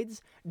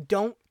sides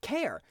don't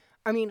care.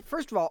 I mean,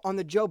 first of all, on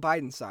the Joe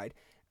Biden side,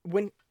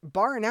 when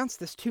Barr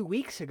announced this 2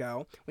 weeks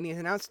ago, when he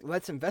announced,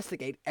 let's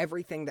investigate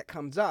everything that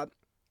comes up,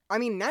 I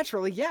mean,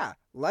 naturally, yeah,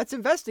 let's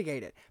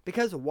investigate it.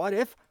 Because what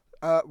if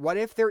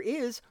there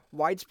is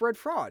widespread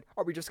fraud?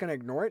 Are we just going to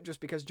ignore it just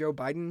because Joe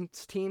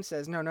Biden's team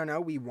says,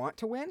 no, we want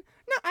to win?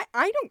 No,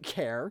 I don't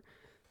care.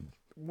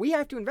 We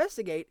have to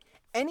investigate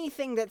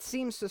anything that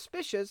seems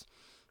suspicious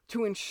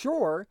to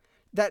ensure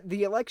that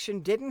the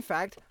election did, in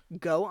fact,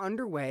 go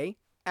underway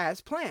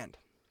as planned.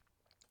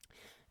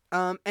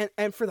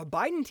 And for the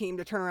Biden team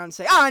to turn around and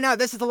say, no,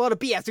 this is a load of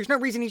BS. There's no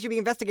reason he should be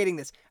investigating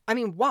this. I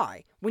mean,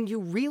 why? When you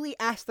really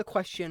ask the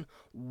question,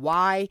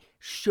 why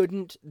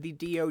shouldn't the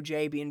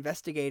DOJ be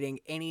investigating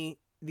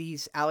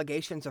these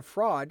allegations of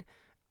fraud?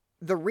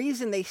 The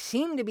reason they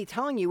seem to be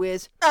telling you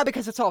is,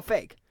 because it's all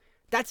fake.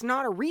 That's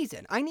not a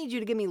reason. I need you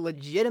to give me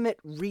legitimate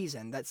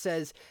reason that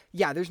says,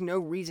 yeah, there's no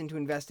reason to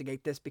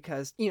investigate this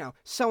because,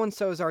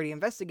 so-and-so has already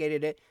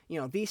investigated it.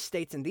 These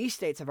states and these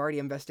states have already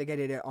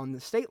investigated it on the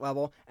state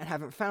level and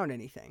haven't found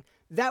anything.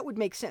 That would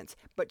make sense.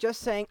 But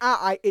just saying,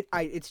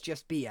 it's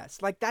just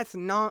BS. Like, that's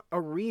not a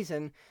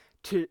reason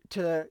to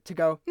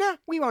go, nah,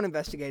 we won't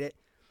investigate it.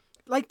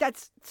 Like,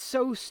 that's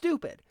so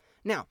stupid.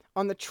 Now,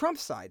 on the Trump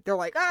side, they're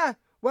like,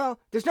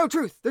 well, there's no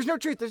truth. There's no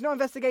truth. There's no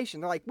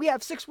investigation. They're like, we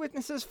have 6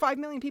 witnesses, 5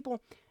 million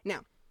people. Now,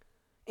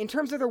 in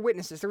terms of their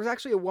witnesses, there was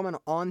actually a woman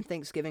on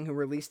Thanksgiving who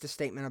released a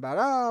statement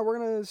about, we're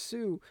going to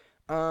sue.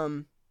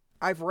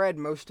 I've read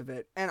most of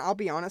it. And I'll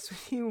be honest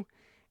with you,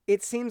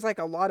 it seems like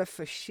a lot of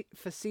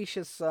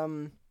facetious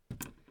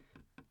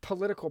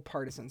political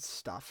partisan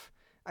stuff.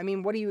 I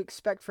mean, what do you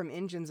expect from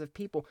engines of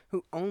people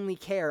who only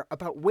care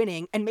about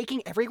winning and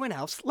making everyone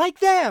else like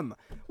them?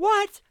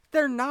 What?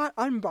 They're not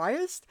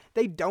unbiased?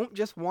 They don't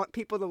just want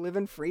people to live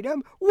in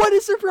freedom? What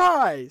a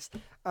surprise!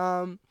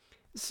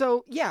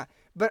 So, yeah.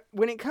 But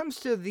when it comes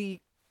to the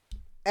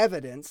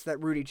evidence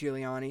that Rudy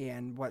Giuliani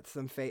and what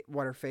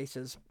her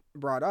faces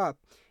brought up,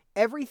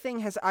 everything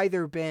has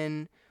either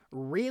been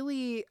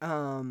really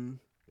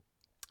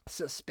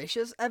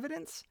suspicious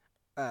evidence,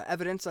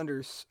 evidence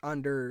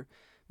under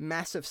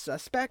massive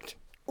suspect,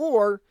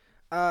 or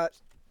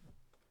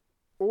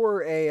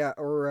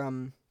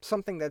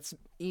something that's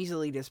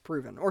easily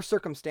disproven, or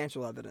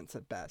circumstantial evidence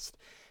at best.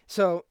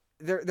 So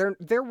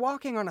they're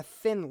walking on a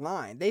thin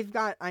line. They've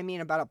got,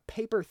 about a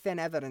paper thin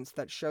evidence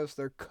that shows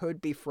there could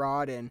be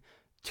fraud in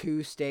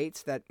 2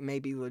 states that may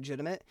be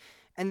legitimate,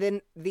 and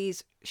then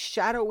these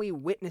shadowy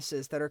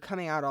witnesses that are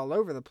coming out all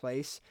over the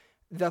place.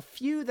 The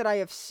few that I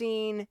have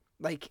seen,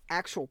 like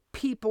actual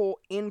people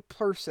in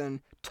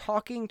person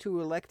talking to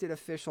elected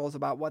officials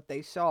about what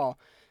they saw.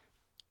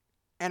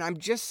 And I'm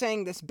just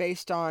saying this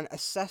based on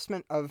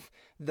assessment of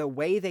the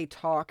way they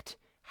talked,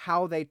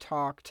 how they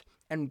talked,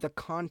 and the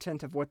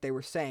content of what they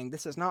were saying.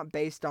 This is not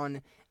based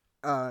on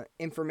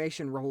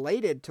information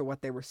related to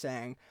what they were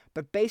saying,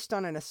 but based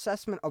on an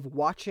assessment of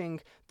watching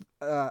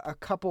a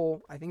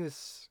couple, I think it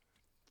was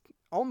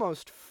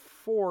almost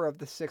 4 of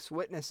the 6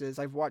 witnesses.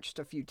 I've watched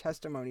a few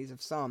testimonies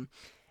of some.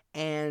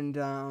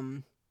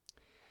 And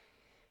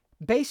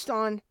based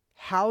on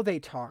how they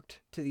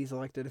talked to these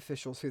elected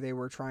officials who they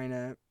were trying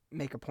to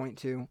make a point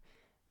to,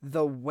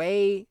 the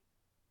way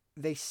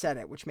they said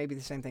it, which may be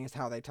the same thing as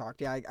how they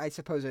talked. Yeah, I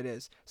suppose it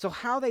is. So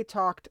how they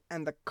talked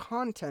and the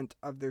content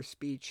of their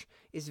speech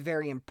is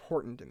very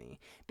important to me,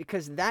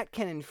 because that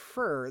can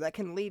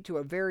lead to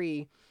a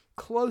very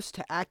close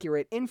to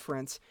accurate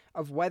inference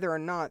of whether or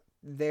not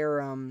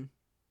they're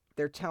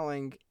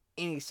telling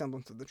any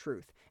semblance of the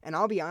truth. And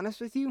I'll be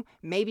honest with you,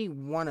 maybe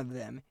one of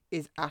them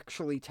is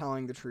actually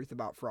telling the truth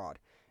about fraud.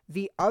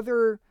 The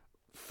other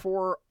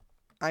 4,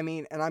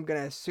 and I'm going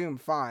to assume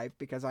 5,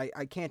 because I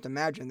can't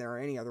imagine there are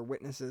any other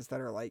witnesses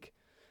that are like,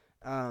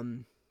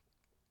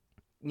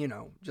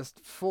 just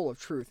full of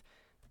truth.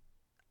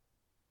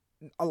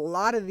 A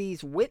lot of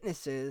these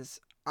witnesses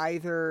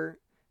either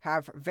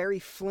have very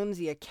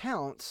flimsy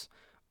accounts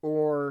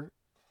or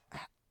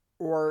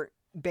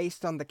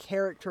based on the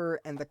character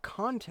and the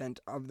content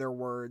of their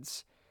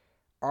words,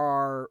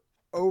 are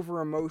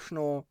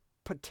over-emotional,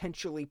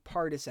 potentially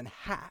partisan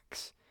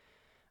hacks.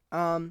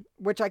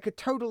 Which I could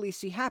totally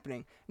see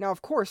happening. Now,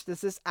 of course,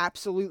 does this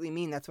absolutely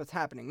mean that's what's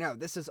happening? No,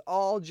 this is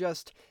all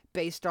just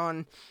based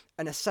on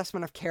an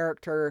assessment of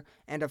character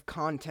and of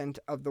content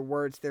of the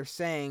words they're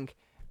saying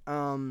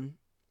to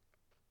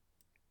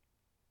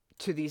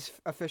these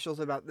officials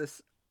about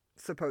this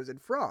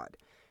supposed fraud.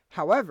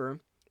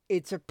 However,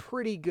 it's a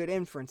pretty good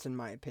inference in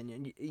my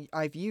opinion.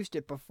 I've used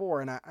it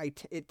before, and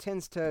it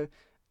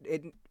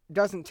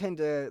doesn't tend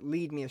to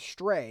lead me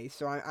astray,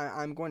 so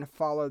I'm going to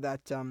follow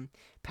that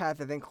path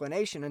of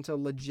inclination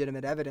until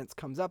legitimate evidence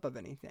comes up of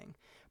anything.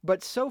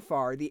 But so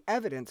far, the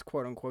evidence,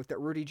 quote unquote, that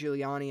Rudy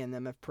Giuliani and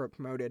them have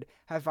promoted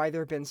have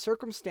either been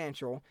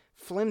circumstantial, and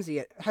flimsy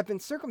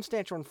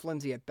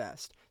at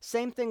best.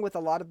 Same thing with a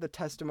lot of the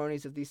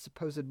testimonies of these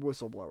supposed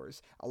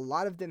whistleblowers. A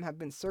lot of them have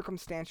been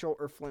circumstantial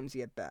or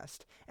flimsy at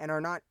best, and are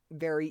not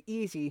very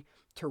easy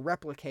to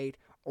replicate,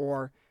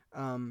 or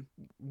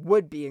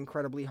would be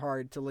incredibly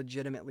hard to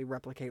legitimately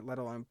replicate, let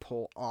alone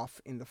pull off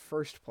in the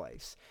first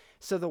place.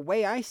 So the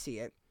way I see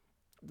it,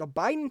 the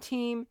Biden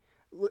team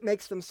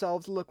makes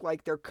themselves look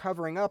like they're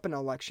covering up an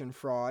election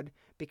fraud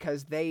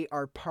because they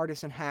are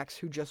partisan hacks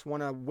who just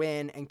want to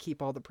win and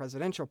keep all the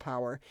presidential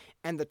power.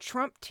 And the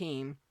Trump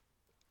team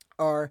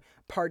are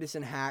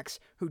partisan hacks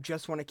who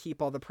just want to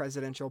keep all the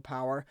presidential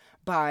power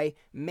by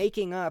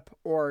making up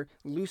or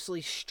loosely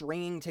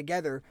stringing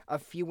together a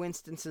few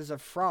instances of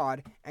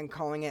fraud and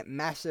calling it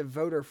massive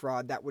voter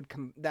fraud that would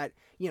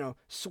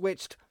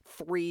switched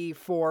 3,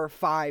 4,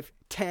 5,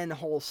 10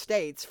 whole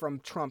states from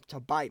Trump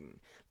to Biden.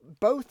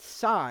 Both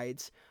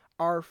sides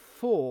are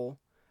full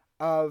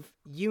of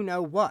you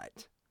know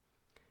what.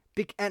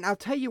 And I'll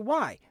tell you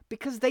why.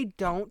 Because they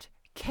don't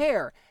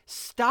care.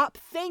 Stop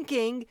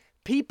thinking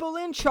people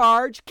in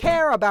charge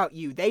care about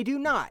you. They do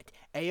not.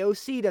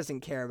 AOC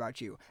doesn't care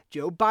about you.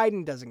 Joe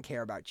Biden doesn't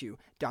care about you.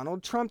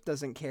 Donald Trump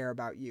doesn't care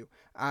about you.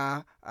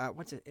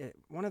 What's it?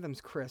 One of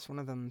them's Chris. One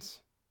of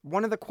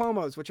the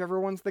Cuomos, whichever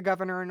one's the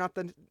governor and not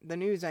the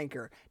news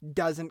anchor,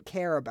 doesn't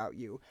care about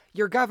you.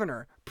 Your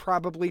governor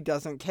probably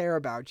doesn't care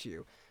about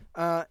you.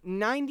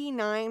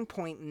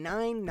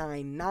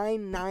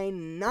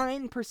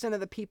 99.99999% of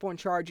the people in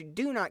charge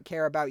do not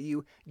care about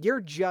you.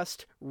 You're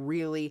just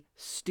really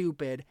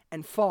stupid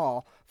and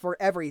fall for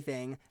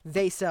everything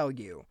they sell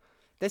you.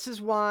 This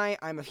is why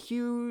I'm a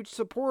huge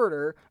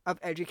supporter of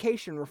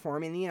education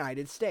reform in the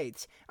United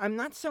States. I'm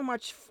not so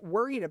much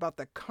worried about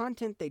the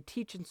content they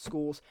teach in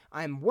schools.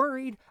 I'm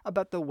worried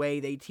about the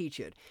way they teach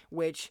it,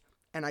 which,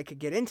 and I could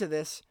get into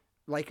this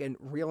like in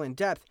real in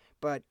depth,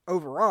 but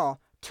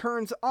overall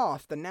turns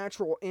off the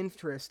natural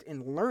interest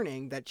in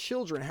learning that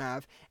children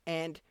have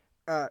and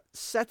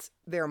sets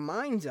their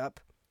minds up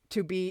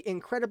to be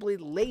incredibly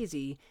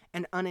lazy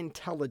and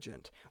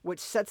unintelligent, which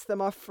sets them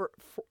up for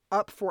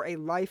a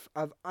life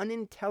of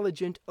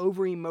unintelligent,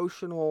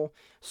 over-emotional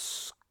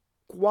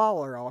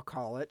squalor, I'll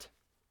call it,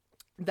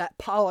 that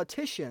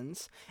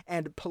politicians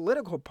and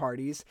political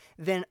parties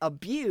then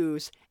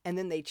abuse, and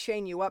then they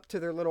chain you up to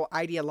their little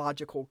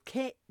ideological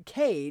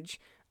cage,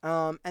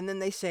 and then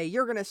they say,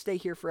 you're going to stay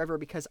here forever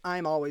because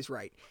I'm always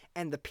right.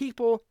 And the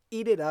people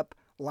eat it up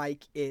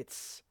like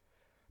it's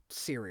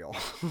cereal,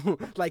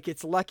 like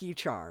it's Lucky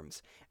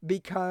Charms,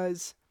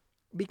 because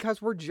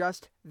we're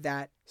just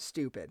that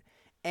stupid.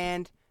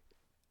 And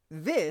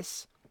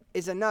this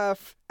is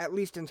enough, at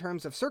least in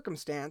terms of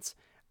circumstance,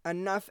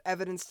 enough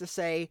evidence to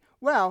say,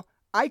 well,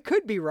 I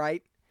could be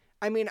right.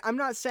 I mean, I'm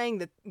not saying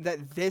that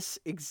this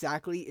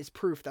exactly is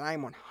proof that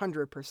I'm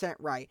 100%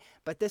 right,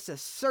 but this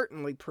is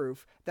certainly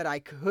proof that I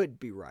could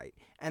be right.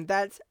 And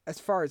that's, as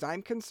far as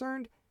I'm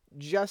concerned,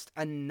 just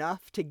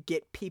enough to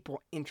get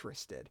people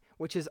interested,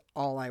 which is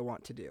all I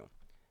want to do.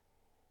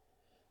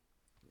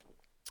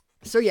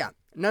 So yeah,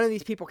 none of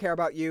these people care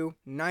about you.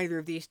 Neither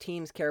of these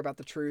teams care about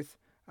the truth.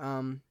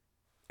 And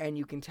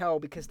you can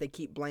tell because they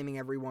keep blaming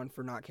everyone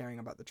for not caring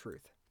about the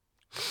truth.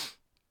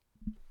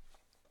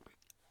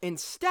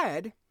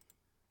 Instead,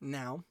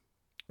 now,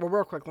 well,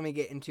 real quick, let me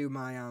get into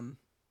my,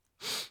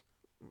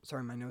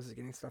 sorry, my nose is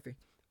getting stuffy.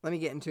 Let me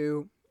get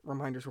into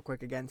reminders real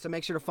quick again. So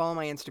make sure to follow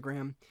my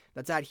Instagram.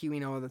 That's at Huey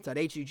Noah. That's at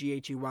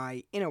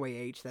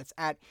HUGHEYNOAH. That's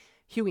at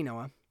Huey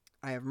Noah.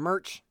 I have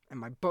merch and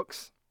my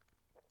books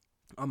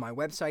on my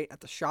website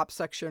at the shop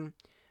section.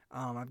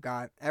 I've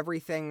got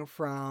everything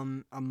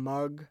from a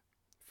mug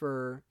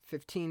for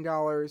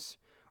 $15,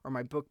 or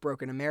my book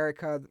Broken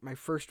America, my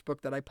first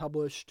book that I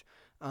published,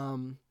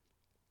 for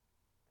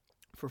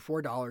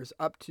 $4,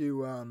 up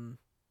to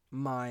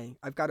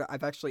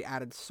I've actually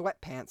added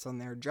sweatpants on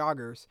there,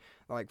 joggers,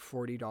 like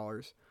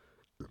 $40.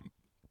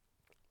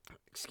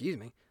 Excuse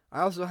me.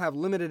 I also have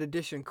limited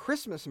edition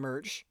Christmas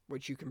merch,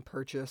 which you can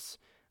purchase.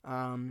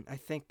 I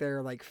think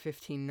they're like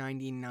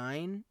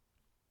 $15.99.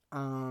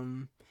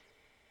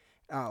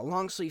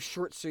 Long sleeve,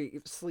 short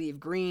sleeve,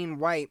 green,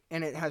 white,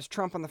 and it has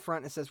Trump on the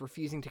front and it says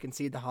refusing to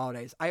concede the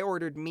holidays. I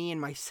ordered me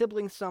and my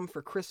siblings some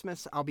for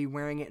Christmas. I'll be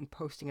wearing it and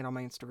posting it on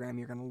my Instagram.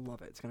 You're going to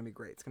love it. It's going to be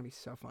great. It's going to be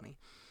so funny.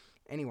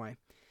 Anyway,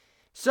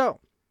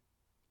 so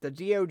the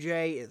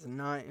DOJ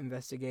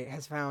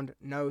has found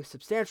no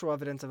substantial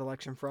evidence of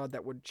election fraud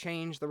that would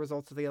change the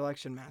results of the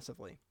election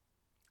massively.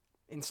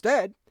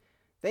 Instead,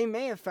 they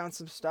may have found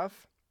some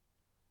stuff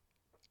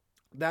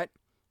that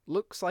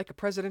looks like a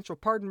presidential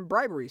pardon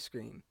bribery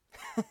scheme.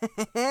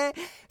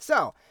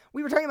 So,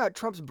 we were talking about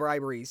Trump's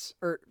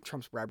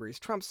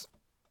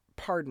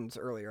pardons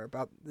earlier,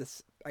 about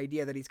this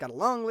idea that he's got a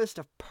long list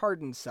of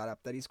pardons set up,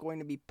 that he's going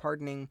to be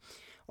pardoning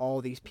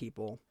all these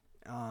people.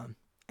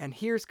 And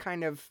here's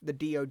kind of the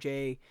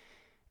DOJ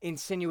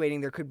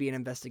insinuating there could be an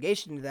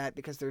investigation into that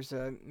because there's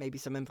maybe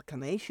some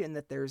implication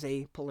that there's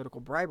a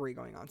political bribery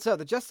going on. So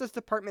the Justice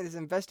Department is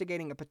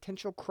investigating a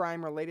potential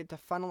crime related to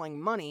funneling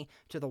money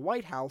to the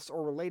White House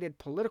or related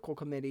political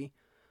committee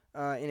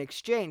in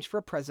exchange for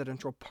a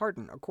presidential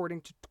pardon,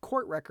 according to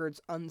court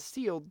records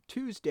unsealed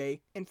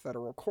Tuesday in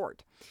federal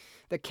court.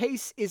 The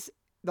case is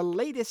the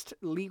latest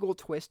legal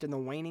twist in the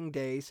waning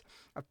days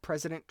of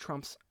President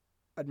Trump's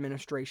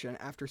administration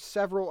after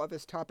several of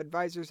his top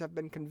advisors have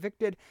been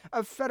convicted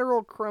of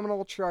federal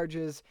criminal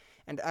charges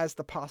and as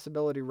the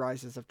possibility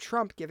rises of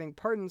Trump giving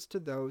pardons to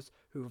those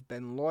who have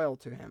been loyal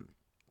to him.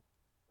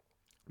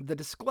 The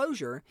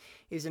disclosure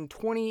is in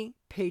 20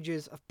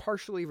 pages of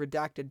partially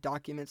redacted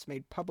documents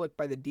made public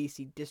by the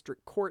D.C.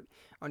 District Court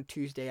on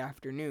Tuesday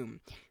afternoon.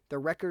 The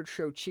records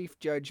show Chief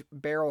Judge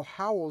Beryl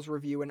Howell's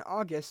review in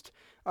August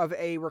of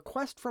a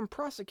request from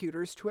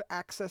prosecutors to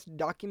access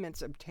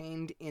documents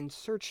obtained in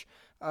search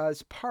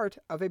as part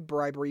of a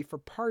bribery for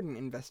pardon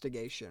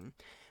investigation.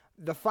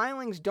 The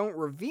filings don't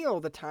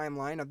reveal the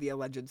timeline of the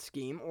alleged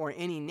scheme or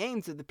any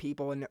names of the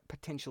people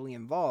potentially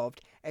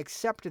involved,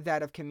 except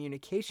that of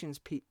communications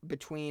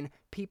between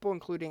people,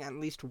 including at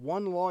least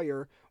one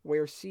lawyer,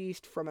 were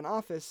seized from an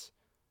office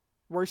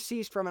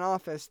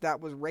that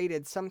was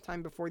raided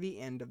sometime before the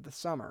end of the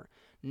summer.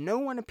 No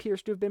one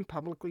appears to have been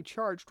publicly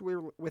charged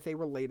with a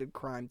related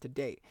crime to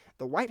date.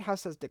 The White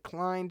House has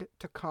declined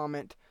to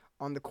comment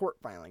on the court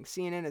filing.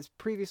 CNN has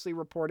previously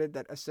reported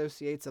that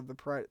associates of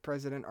the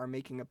president are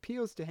making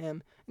appeals to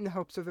him in the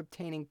hopes of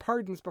obtaining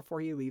pardons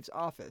before he leaves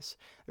office.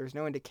 There's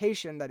no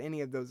indication that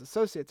any of those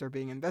associates are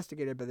being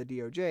investigated by the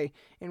DOJ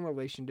in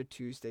relation to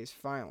Tuesday's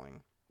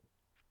filing.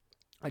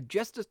 A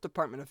Justice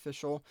Department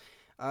official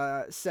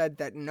said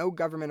that no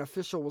government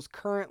official was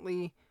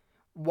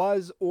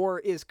or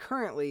is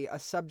currently a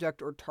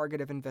subject or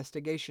target of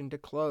investigation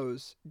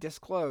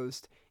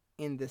disclosed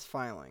in this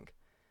filing.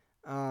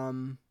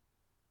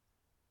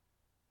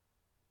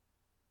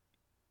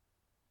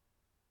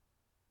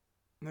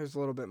 There's a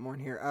little bit more in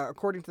here.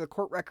 According to the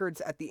court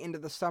records, at the end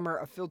of the summer,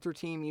 a filter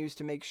team used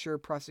to make sure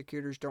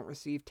prosecutors don't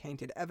receive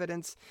tainted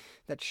evidence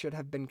that should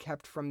have been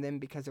kept from them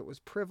because it was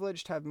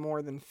privileged to have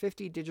more than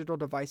 50 digital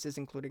devices,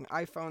 including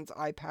iPhones,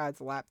 iPads,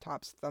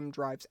 laptops, thumb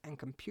drives, and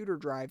computer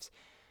drives,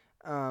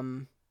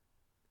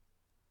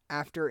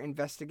 after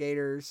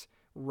investigators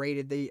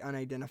raided the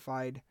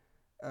unidentified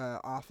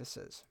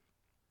offices.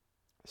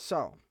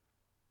 So,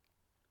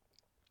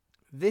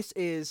 this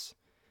is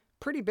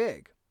pretty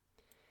big.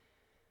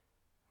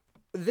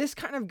 This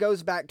kind of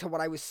goes back to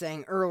what I was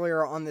saying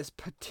earlier on this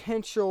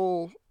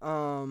potential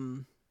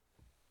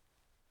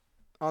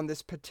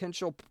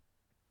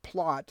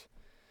plot,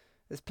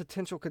 this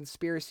potential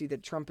conspiracy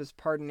that Trump is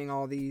pardoning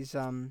all these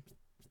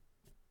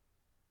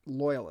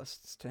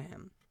loyalists to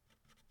him.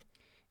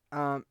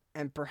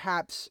 And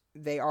perhaps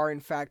they are in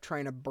fact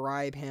trying to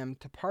bribe him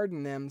to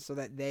pardon them so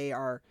that they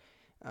are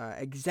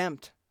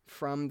exempt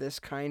from this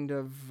kind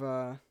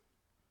of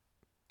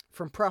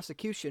from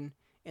prosecution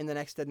in the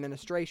next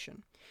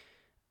administration.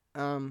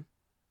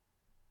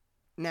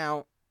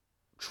 Now,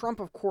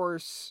 Trump, of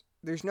course,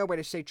 there's no way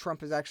to say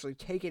Trump has actually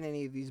taken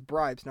any of these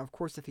bribes. Now, of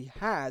course, if he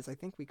has, I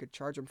think we could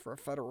charge him for a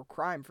federal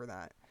crime for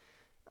that.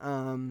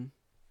 On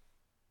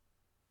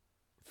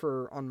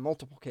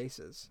multiple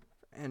cases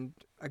and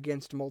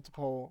against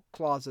multiple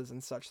clauses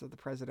and such that the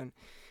president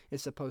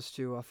is supposed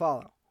to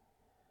follow.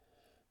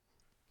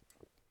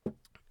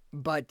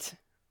 But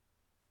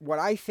what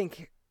I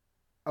think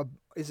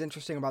is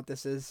interesting about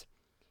this is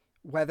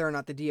whether or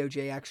not the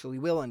DOJ actually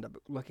will end up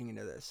looking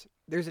into this.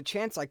 There's a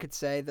chance I could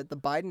say that the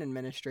Biden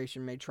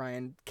administration may try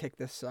and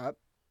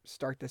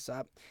start this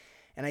up.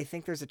 And I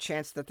think there's a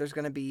chance that there's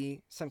going to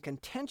be some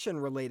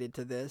contention related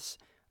to this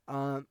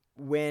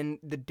when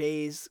the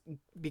days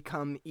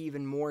become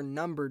even more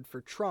numbered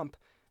for Trump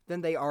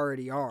than they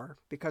already are.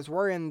 Because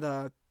we're in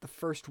the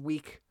first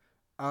week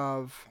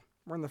of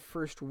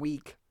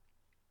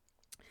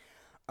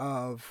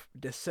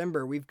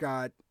December. We've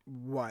got,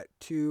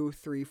 2,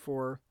 3,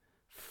 4,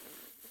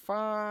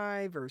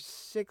 5 or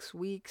 6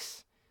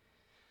 weeks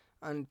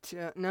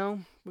until, no,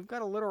 we've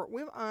got a little,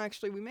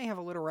 we may have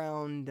a little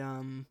around,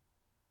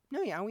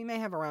 we may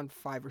have around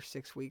 5 or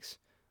 6 weeks,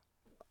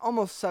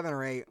 almost 7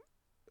 or 8,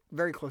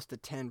 very close to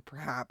 10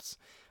 perhaps,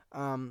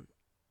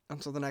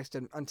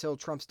 until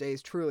Trump's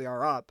days truly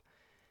are up.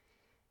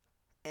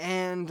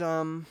 And,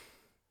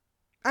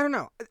 I don't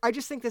know. I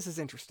just think this is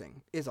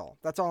interesting, is all.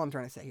 That's all I'm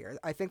trying to say here.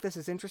 I think this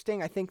is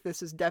interesting. I think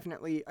this is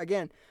definitely,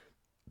 again,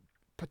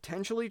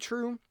 potentially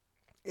true.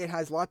 It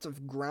has lots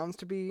of grounds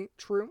to be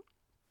true.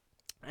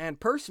 And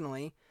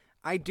personally,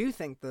 I do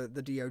think the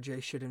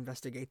DOJ should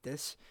investigate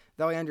this,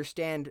 though I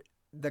understand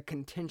the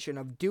contention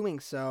of doing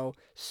so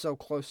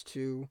close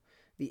to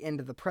the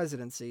end of the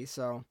presidency.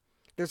 So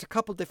there's a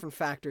couple different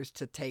factors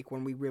to take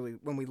when we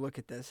look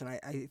at this, and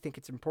I think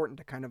it's important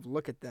to kind of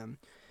look at them.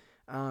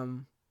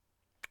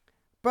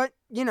 But,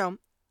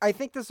 I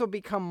think this will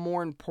become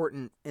more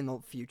important in the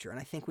future, and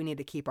I think we need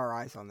to keep our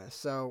eyes on this.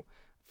 So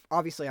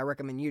obviously, I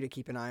recommend you to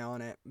keep an eye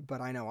on it,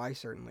 but I know I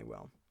certainly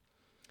will.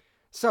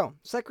 So,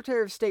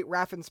 Secretary of State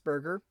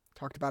Raffensperger,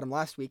 talked about him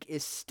last week,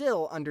 is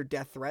still under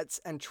death threats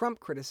and Trump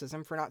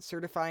criticism for not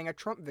certifying a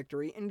Trump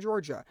victory in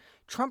Georgia.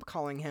 Trump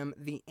calling him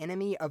the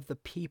enemy of the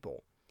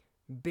people.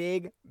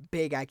 Big,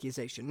 big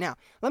accusation. Now,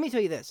 let me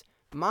tell you this.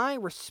 My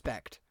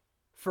respect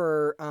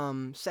for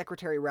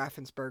Secretary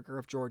Raffensperger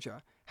of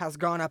Georgia has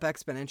gone up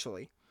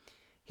exponentially.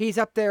 He's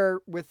up there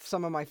with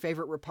some of my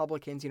favorite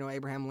Republicans,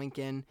 Abraham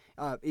Lincoln,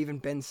 even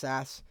Ben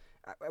Sasse.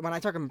 When I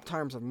talk in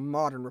terms of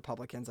modern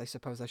Republicans, I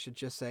suppose I should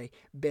just say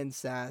Ben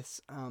Sasse.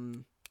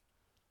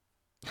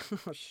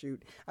 Oh,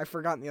 shoot. I've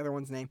forgotten the other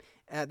one's name.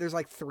 There's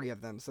like 3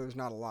 of them, so there's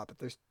not a lot,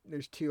 but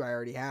there's 2 I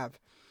already have.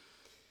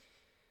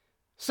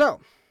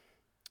 So,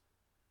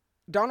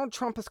 Donald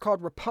Trump has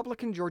called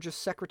Republican Georgia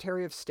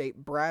Secretary of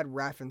State Brad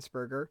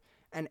Raffensperger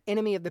an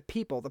enemy of the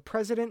people. The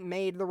president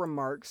made the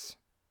remarks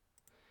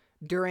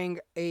during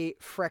a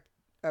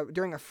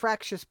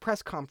fractious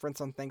press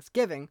conference on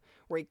Thanksgiving,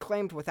 where he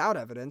claimed without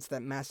evidence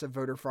that massive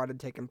voter fraud had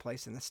taken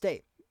place in the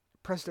state.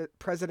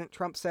 President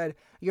Trump said,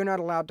 "You're not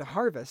allowed to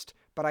harvest,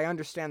 but I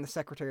understand the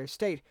Secretary of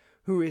State,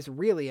 who is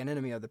really an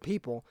enemy of the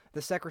people,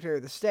 the Secretary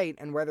of the State,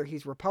 and whether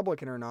he's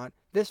Republican or not,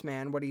 this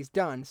man, what he's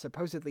done,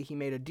 supposedly he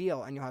made a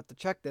deal, and you'll have to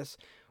check this,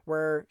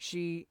 where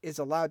she is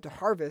allowed to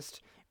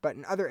harvest, but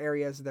in other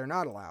areas they're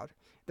not allowed.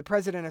 The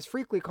president has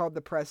frequently called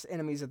the press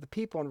enemies of the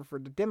people and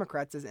referred to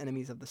Democrats as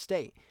enemies of the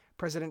state."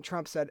 President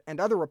Trump said, and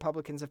other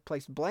Republicans have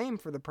placed blame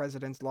for the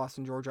president's loss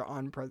in Georgia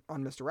on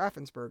Mr.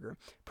 Raffensperger.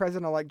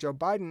 President-elect Joe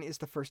Biden is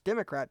the first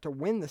Democrat to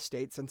win the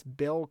state since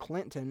Bill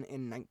Clinton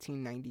in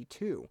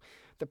 1992.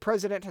 The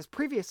president has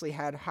previously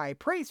had high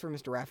praise for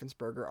Mr.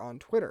 Raffensperger on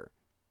Twitter.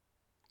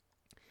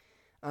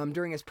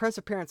 During his press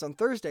appearance on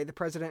Thursday, the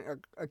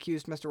president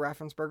accused Mr.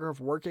 Raffensperger of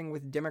working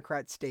with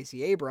Democrat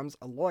Stacey Abrams,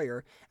 a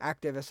lawyer,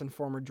 activist, and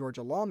former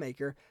Georgia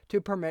lawmaker,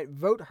 to permit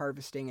vote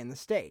harvesting in the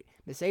state.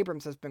 Ms.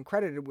 Abrams has been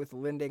credited with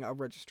leading a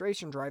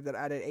registration drive that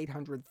added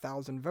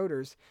 800,000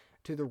 voters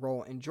to the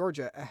roll in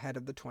Georgia ahead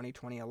of the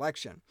 2020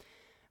 election,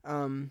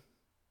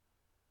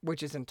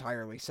 which is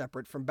entirely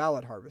separate from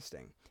ballot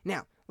harvesting.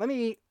 Now,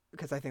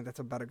 because I think that's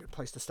about a good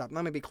place to stop,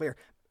 let me be clear.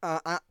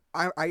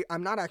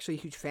 I'm not actually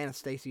a huge fan of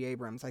Stacey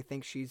Abrams. I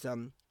think she's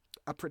a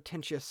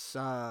pretentious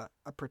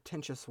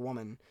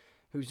woman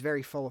who's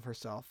very full of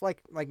herself,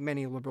 like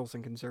many liberals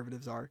and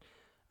conservatives are.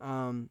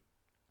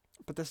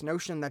 But this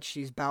notion that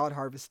she's ballot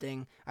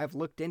harvesting, I've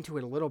looked into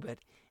it a little bit,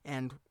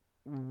 and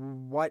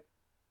what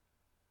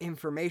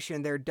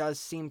information there does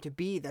seem to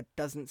be that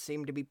doesn't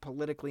seem to be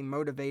politically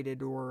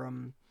motivated or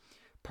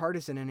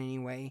partisan in any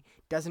way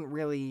doesn't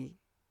really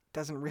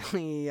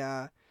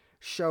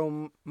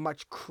show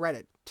much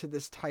credit to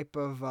this type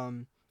of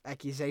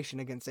accusation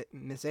against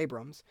Miss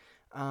Abrams.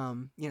 I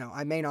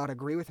may not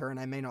agree with her and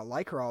I may not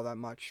like her all that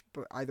much,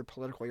 but either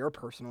politically or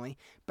personally,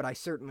 but I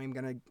certainly am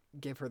going to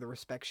give her the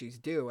respect she's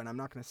due, and I'm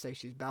not going to say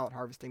she's ballot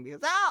harvesting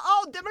because,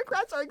 all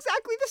Democrats are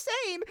exactly the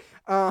same,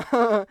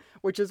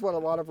 which is what a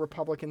lot of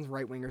Republicans,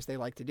 right-wingers, they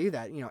like to do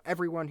that.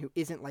 Everyone who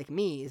isn't like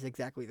me is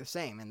exactly the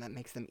same, and that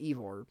makes them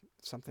evil or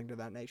something to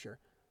that nature.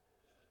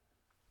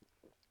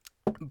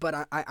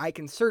 But I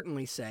can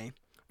certainly say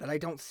that I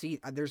don't see,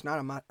 there's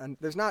not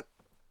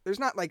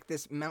like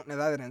this mountain of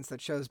evidence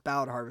that shows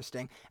ballot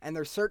harvesting, and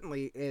there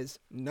certainly is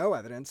no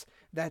evidence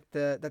that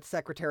that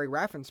Secretary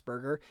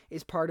Raffensperger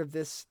is part of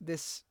this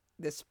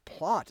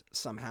plot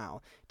somehow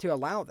to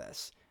allow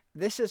this.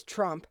 This is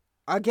Trump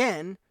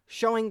again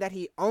showing that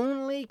he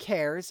only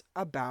cares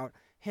about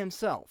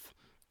himself.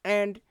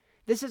 And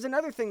this is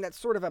another thing that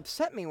sort of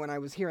upset me when I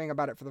was hearing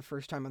about it for the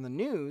first time on the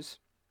news,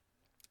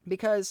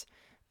 because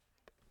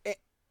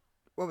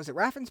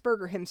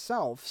Raffensperger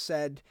himself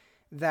said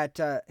that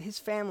his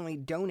family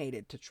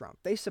donated to Trump.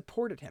 They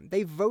supported him.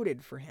 They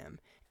voted for him.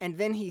 And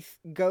then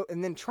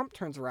then Trump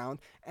turns around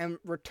and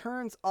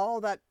returns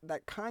all that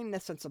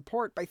kindness and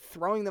support by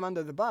throwing them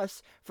under the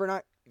bus for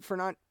not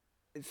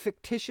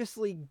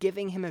fictitiously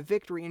giving him a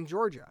victory in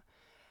Georgia.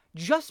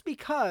 Just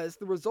because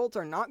the results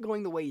are not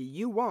going the way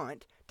you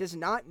want does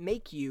not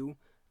make you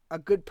a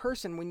good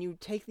person when you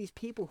take these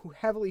people who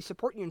heavily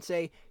support you and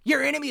say,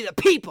 "You're enemy of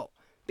the people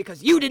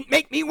because you didn't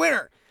make me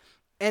winner."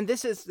 And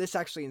this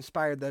actually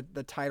inspired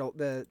the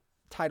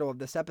title of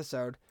this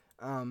episode.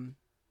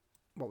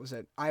 What was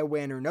it? I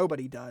win or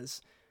nobody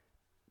does.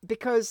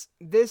 Because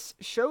this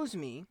shows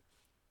me,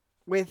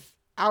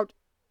 without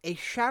a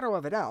shadow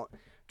of a doubt,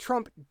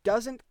 Trump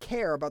doesn't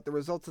care about the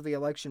results of the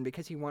election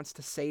because he wants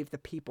to save the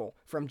people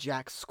from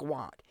Jack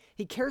Squat.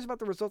 He cares about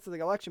the results of the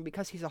election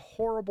because he's a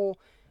horrible,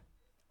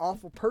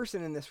 awful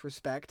person in this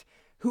respect,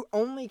 who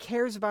only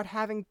cares about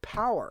having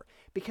power,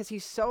 because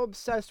he's so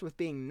obsessed with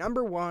being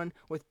number one,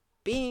 with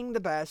being the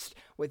best,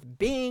 with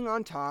being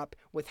on top,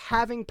 with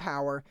having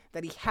power,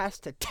 that he has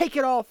to take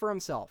it all for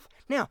himself.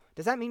 Now,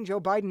 does that mean Joe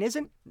Biden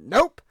isn't?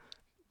 Nope.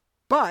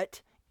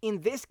 But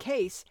in this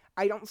case,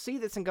 I don't see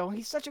this and go,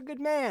 he's such a good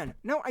man.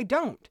 No, I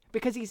don't,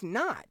 because he's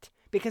not.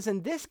 Because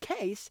in this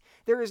case,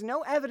 there is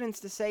no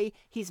evidence to say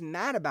he's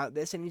mad about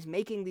this and he's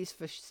making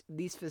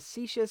these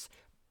facetious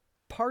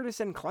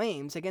partisan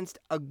claims against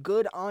a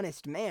good,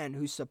 honest man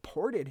who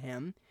supported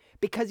him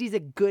because he's a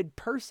good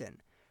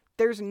person.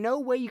 There's no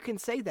way you can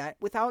say that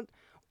without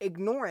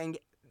ignoring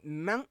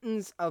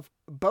mountains of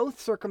both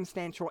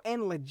circumstantial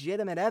and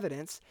legitimate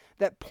evidence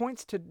that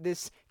points to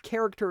this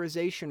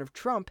characterization of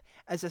Trump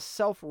as a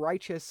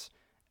self-righteous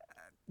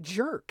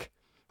jerk.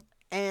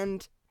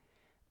 And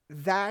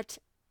that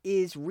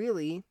is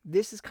really,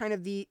 this is kind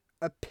of the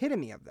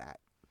epitome of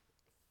that.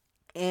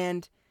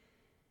 And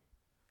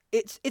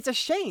it's a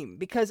shame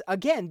because,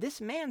 again, this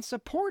man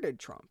supported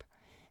Trump.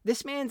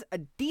 This man's a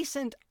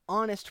decent,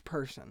 honest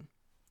person.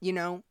 You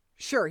know,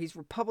 sure, he's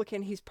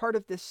Republican. He's part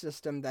of this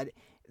system that,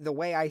 the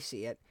way I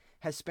see it,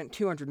 has spent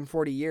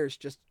 240 years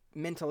just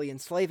mentally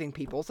enslaving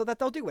people so that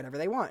they'll do whatever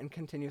they want and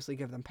continuously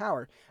give them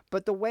power.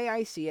 But the way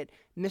I see it,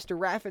 Mr.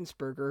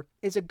 Raffensperger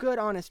is a good,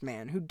 honest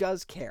man who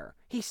does care.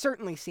 He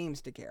certainly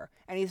seems to care.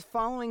 And he's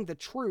following the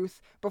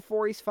truth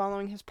before he's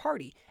following his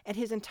party. And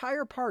his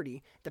entire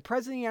party, the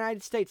President of the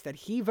United States that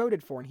he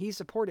voted for and he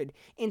supported,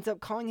 ends up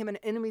calling him an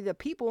enemy of the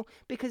people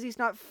because he's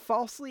not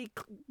falsely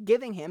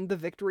giving him the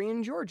victory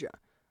in Georgia.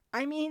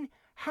 I mean,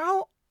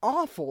 how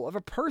awful of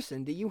a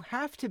person do you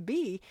have to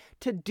be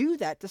to do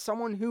that to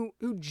someone who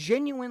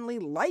genuinely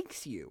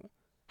likes you?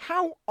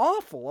 How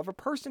awful of a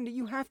person do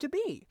you have to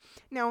be?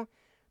 Now,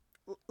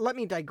 let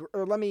me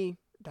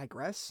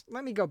digress.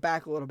 Let me go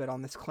back a little bit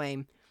on this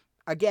claim.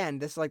 Again,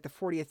 this is like the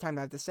 40th time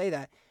I have to say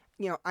that.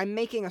 You know, I'm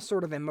making a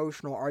sort of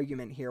emotional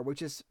argument here,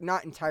 which is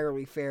not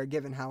entirely fair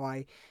given how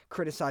I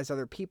criticize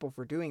other people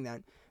for doing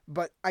that.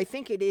 But I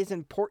think it is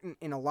important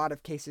in a lot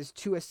of cases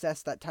to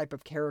assess that type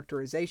of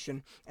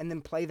characterization and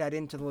then play that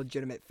into the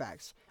legitimate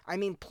facts. I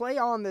mean, play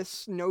on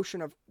this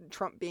notion of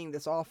Trump being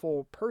this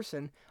awful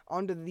person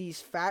onto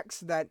these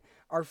facts that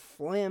are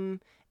flim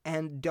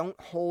and don't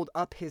hold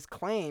up his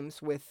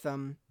claims with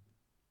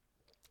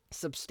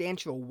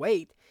substantial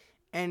weight,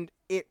 and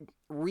it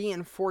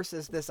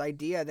reinforces this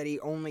idea that he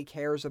only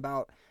cares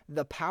about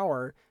the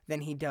power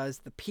than he does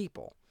the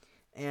people.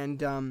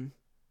 And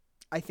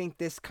I think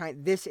this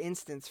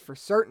instance for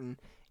certain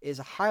is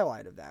a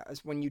highlight of that,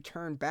 is when you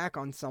turn back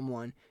on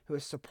someone who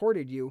has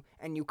supported you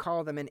and you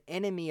call them an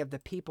enemy of the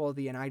people of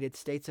the United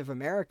States of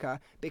America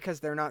because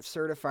they're not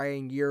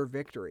certifying your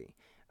victory.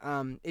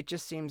 It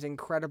just seems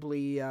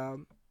incredibly,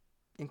 it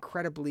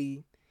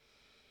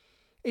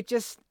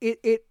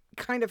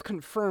kind of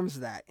confirms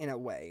that in a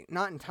way.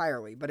 Not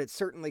entirely, but it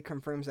certainly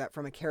confirms that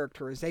from a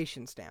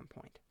characterization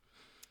standpoint.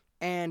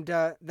 And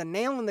the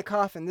nail in the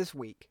coffin this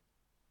week,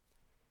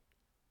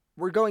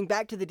 we're going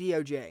back to the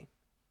DOJ,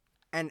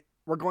 and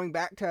we're going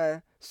back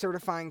to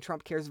certifying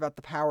Trump cares about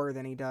the power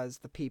than he does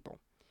the people.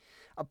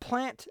 A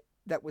plant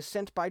that was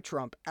sent by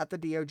Trump at the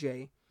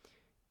DOJ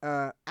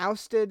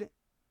ousted?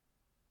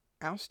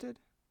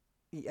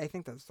 I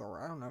think that's the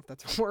word. I don't know if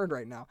that's a word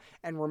right now.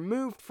 And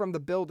removed from the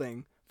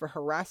building for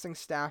harassing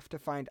staff to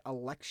find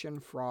election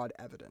fraud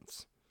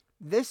evidence.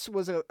 This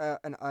was an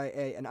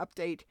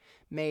update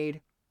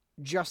made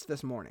just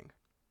this morning.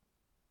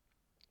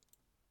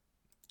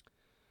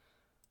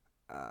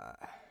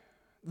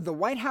 The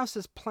White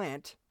House's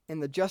plant in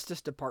the Justice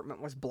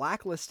Department was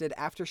blacklisted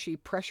after she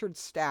pressured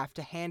staff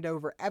to hand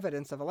over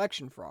evidence of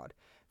election fraud,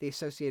 the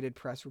Associated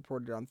Press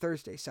reported on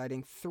Thursday,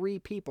 citing 3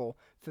 people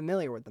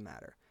familiar with the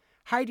matter.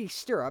 Heidi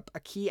Stirrup, a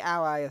key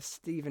ally of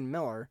Stephen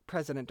Miller,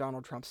 President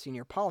Donald Trump's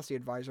senior policy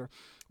advisor,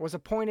 was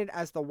appointed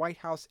as the White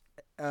House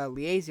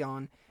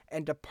liaison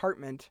and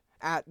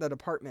at the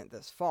department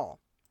this fall.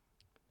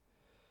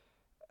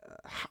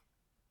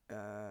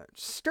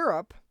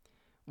 Stirrup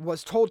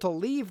was told to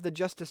leave the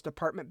Justice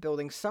Department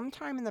building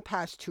sometime in the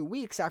past 2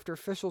 weeks after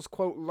officials,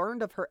 quote,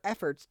 learned of her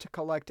efforts to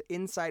collect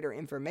insider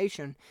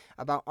information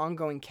about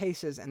ongoing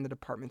cases and the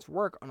department's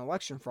work on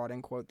election fraud,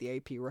 end quote, the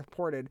AP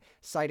reported,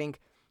 citing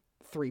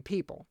 3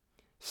 people.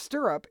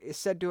 Stirrup is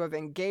said to have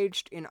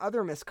engaged in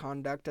other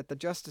misconduct at the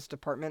Justice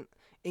Department,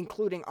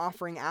 including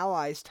offering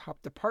allies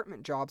top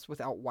department jobs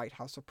without White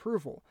House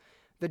approval.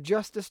 The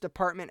Justice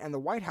Department and the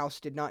White House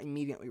did not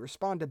immediately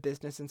respond to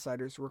Business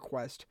Insider's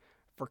request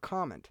for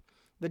comment.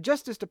 The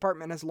Justice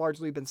Department has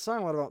largely been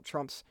silent about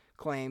Trump's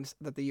claims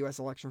that the U.S.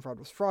 election fraud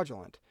was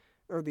fraudulent.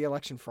 Or the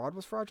election fraud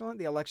was fraudulent?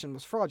 The election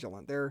was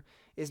fraudulent. There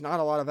is not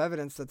a lot of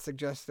evidence that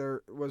suggests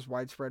there was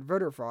widespread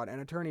voter fraud, and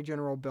Attorney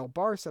General Bill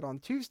Barr said on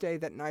Tuesday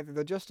that neither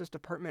the Justice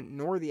Department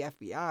nor the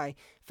FBI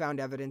found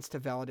evidence to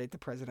validate the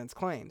president's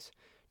claims.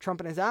 Trump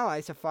and his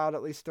allies have filed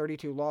at least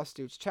 32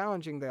 lawsuits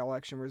challenging the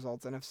election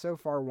results and have so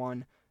far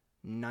won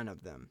none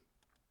of them.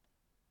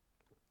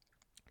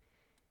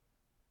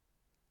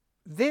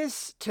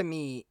 This, to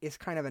me, is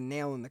kind of a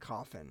nail in the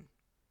coffin,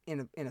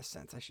 in a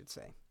sense, I should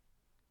say.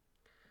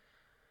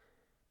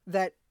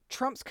 That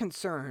Trump's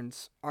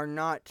concerns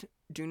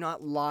do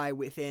not lie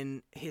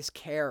within his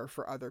care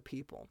for other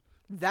people.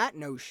 That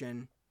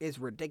notion is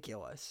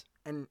ridiculous,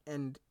 and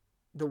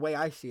the way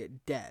I see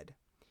it, dead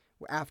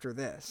after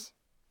this.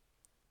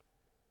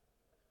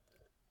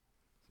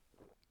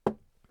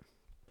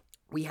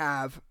 We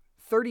have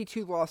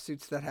 32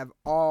 lawsuits that have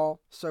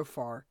all so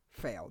far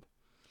failed.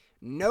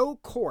 No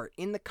court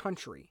in the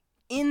country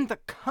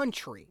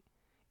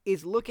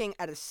is looking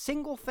at a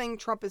single thing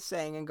Trump is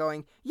saying and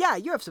going, yeah,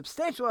 you have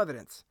substantial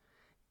evidence.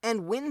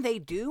 And when they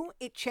do,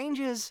 it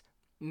changes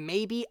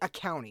maybe a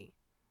county.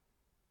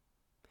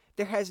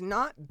 There has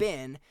not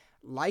been,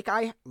 like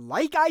I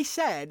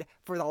said,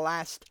 for the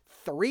last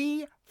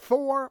 3,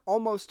 4,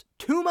 almost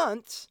 2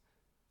 months,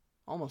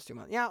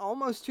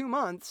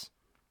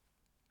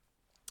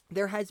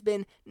 there has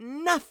been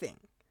nothing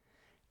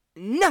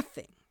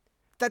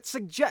that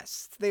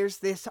suggests there's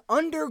this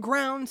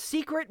underground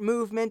secret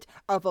movement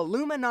of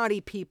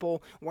Illuminati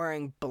people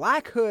wearing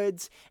black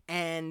hoods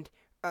and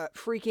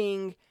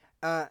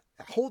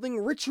holding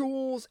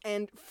rituals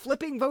and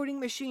flipping voting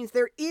machines.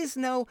 There is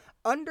no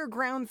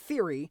underground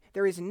theory.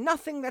 There is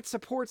nothing that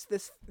supports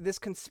this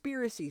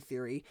conspiracy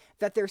theory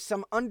that there's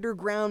some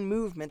underground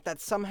movement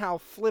that somehow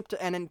flipped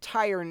an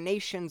entire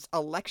nation's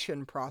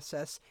election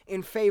process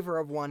in favor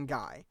of one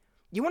guy.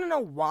 You want to know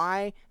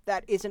why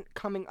that isn't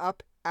coming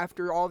up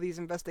after all these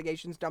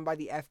investigations done by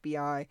the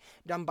FBI,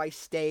 done by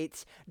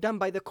states, done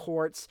by the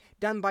courts,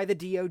 done by the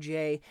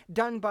DOJ,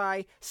 done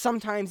by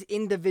sometimes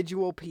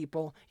individual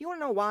people? You want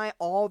to know why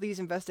all these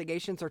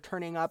investigations are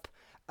turning up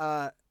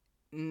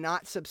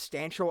not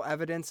substantial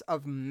evidence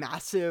of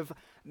massive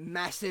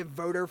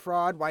voter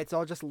fraud? Why it's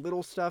all just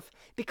little stuff?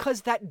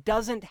 Because that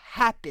doesn't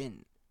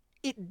happen.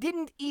 It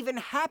didn't even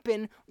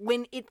happen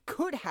when it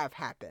could have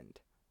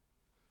happened.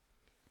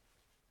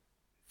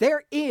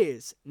 There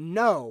is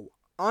no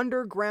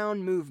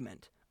underground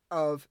movement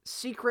of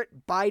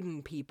secret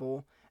Biden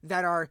people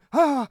that are,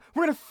 we're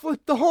gonna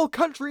flip the whole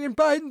country in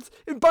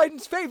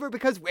Biden's favor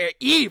because we're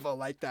evil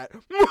like that.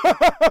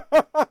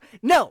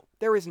 No,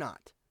 there is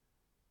not.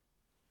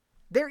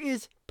 There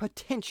is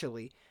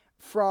potentially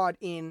fraud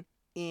in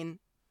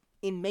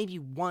maybe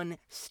one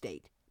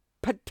state.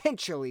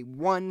 Potentially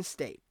one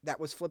state that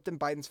was flipped in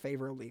Biden's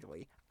favor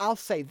illegally. I'll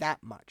say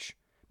that much.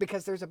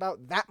 Because there's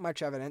about that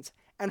much evidence,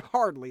 and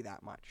hardly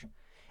that much.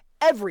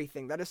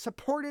 Everything that has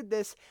supported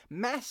this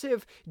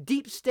massive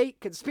deep state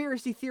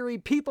conspiracy theory,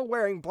 people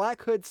wearing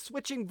black hoods,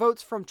 switching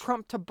votes from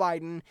Trump to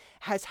Biden,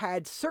 has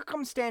had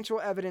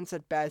circumstantial evidence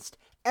at best.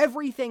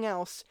 Everything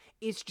else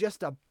is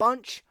just a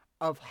bunch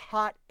of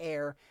hot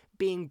air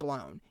being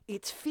blown.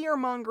 It's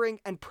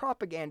fear-mongering and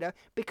propaganda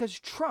because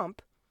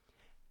Trump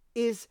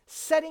is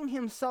setting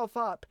himself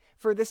up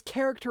for this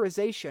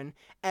characterization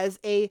as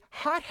a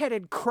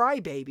hot-headed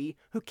crybaby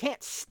who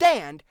can't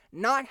stand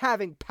not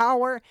having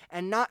power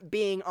and not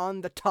being on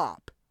the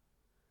top.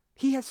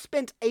 He has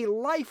spent a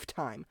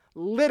lifetime,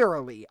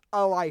 literally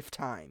a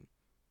lifetime,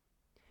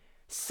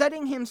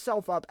 setting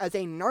himself up as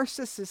a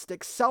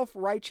narcissistic,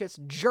 self-righteous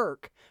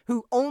jerk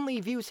who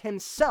only views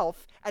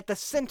himself at the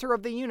center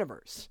of the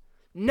universe.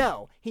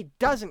 No, he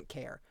doesn't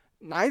care.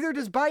 Neither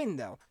does Biden,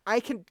 though.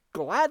 I can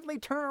gladly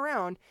turn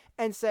around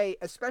and say,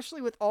 especially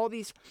with all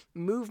these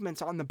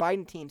movements on the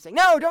Biden team saying,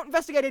 no, don't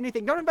investigate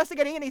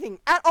anything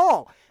at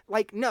all.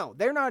 Like, no,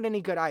 they're not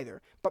any good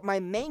either. But my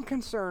main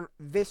concern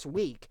this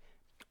week,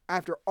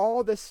 after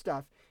all this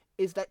stuff,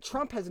 is that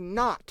Trump has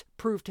not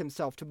proved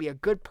himself to be a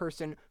good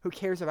person who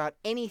cares about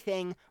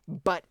anything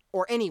but,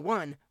 or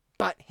anyone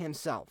but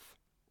himself.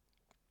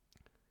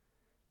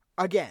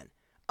 Again,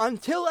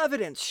 until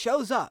evidence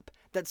shows up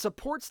that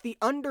supports the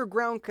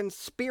underground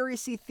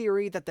conspiracy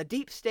theory that the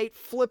deep state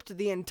flipped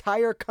the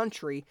entire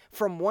country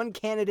from one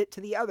candidate to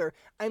the other,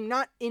 I'm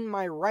not in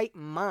my right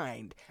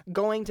mind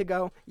going to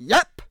go,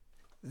 yep,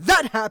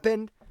 that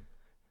happened.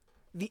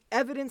 The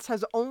evidence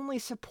has only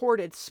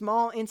supported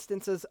small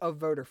instances of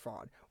voter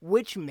fraud,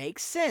 which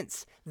makes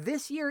sense.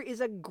 This year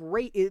is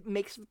it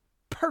makes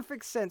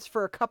perfect sense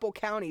for a couple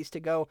counties to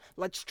go,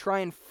 let's try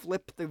and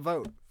flip the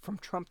vote from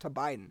Trump to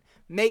Biden.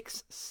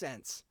 Makes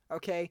sense,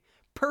 okay?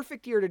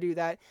 Perfect year to do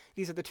that.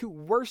 These are the two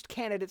worst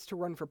candidates to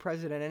run for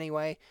president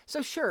anyway.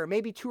 So sure,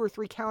 maybe 2 or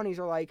 3 counties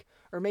are like,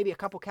 or maybe a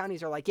couple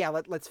counties are like, yeah,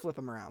 let's flip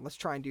them around. Let's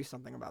try and do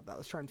something about that.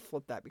 Let's try and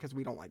flip that because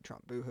we don't like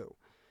Trump. Boo-hoo.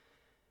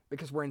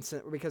 Because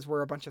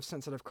we're a bunch of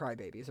sensitive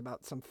crybabies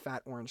about some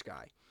fat orange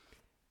guy.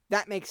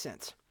 That makes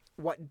sense.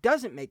 What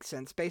doesn't make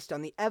sense, based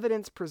on the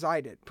evidence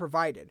provided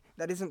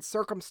that isn't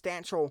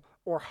circumstantial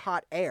or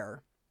hot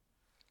air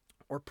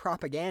or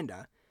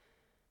propaganda,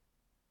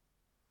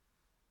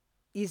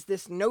 is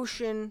this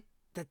notion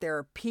that there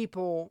are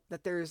people,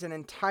 that there's an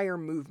entire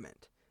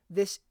movement.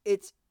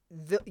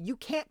 You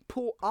can't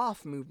pull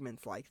off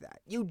movements like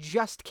that. You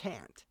just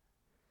can't.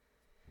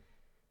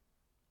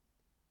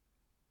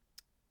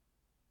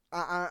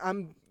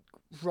 I'm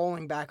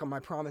rolling back on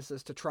my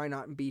promises to try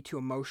not and be too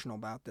emotional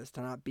about this,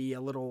 to not be a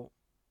little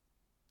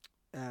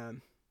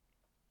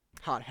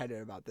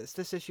hot-headed about this.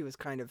 This issue has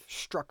kind of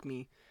struck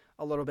me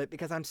a little bit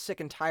because I'm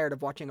sick and tired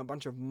of watching a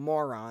bunch of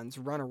morons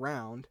run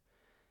around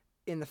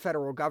in the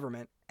federal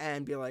government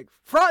and be like,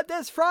 fraud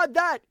this, fraud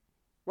that.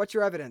 What's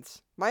your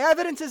evidence? My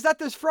evidence is that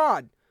there's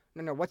fraud.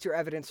 No, what's your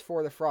evidence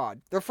for the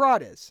fraud? The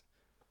fraud is.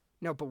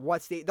 No, but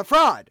what's the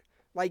fraud?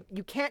 Like,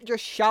 you can't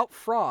just shout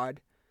fraud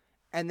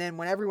and then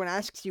when everyone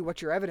asks you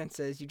what your evidence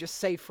is, you just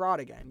say fraud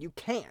again. You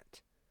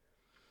can't.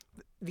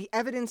 The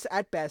evidence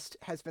at best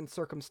has been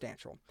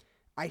circumstantial.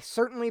 I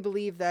certainly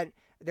believe that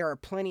There are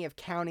plenty of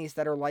counties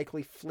that are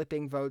likely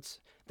flipping votes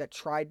that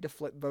tried to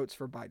flip votes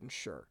for Biden,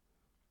 sure.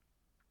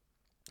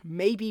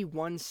 Maybe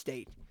one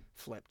state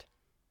flipped.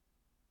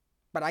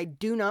 But I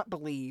do not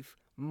believe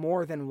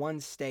more than one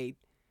state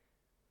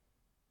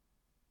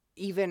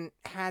even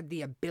had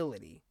the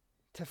ability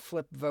to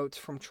flip votes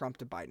from Trump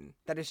to Biden.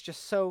 That is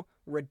just so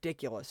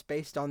ridiculous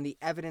based on the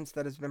evidence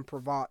that has been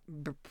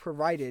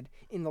provided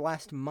in the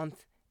last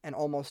month and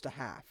almost a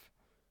half.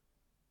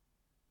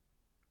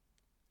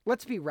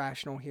 Let's be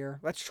rational here.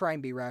 Let's try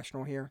and be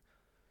rational here.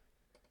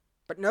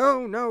 But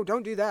no,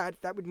 don't do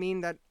that. That would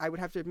mean that I would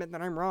have to admit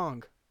that I'm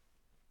wrong.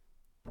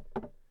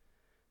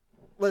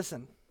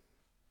 Listen,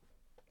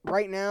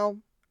 right now,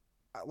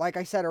 like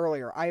I said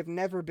earlier, I have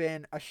never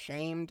been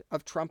ashamed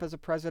of Trump as a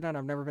president.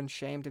 I've never been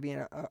ashamed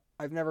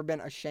I've never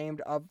been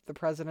ashamed of the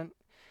president,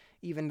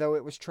 even though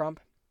it was Trump.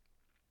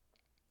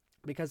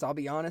 Because I'll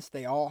be honest,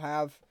 they all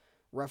have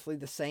roughly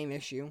the same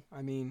issue.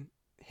 I mean,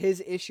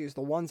 his issues,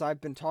 the ones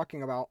I've been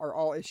talking about, are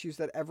all issues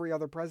that every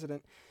other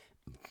president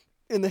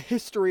in the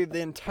history of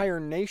the entire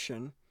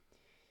nation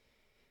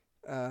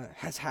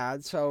has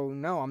had. So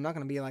no, I'm not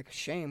going to be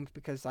ashamed,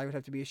 because I would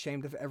have to be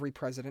ashamed of every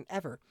president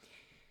ever.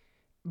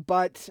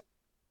 But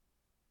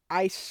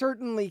I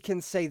certainly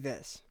can say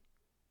this.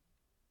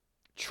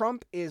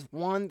 Trump is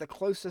the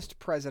closest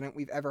president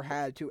we've ever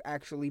had to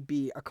actually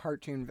be a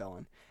cartoon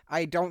villain.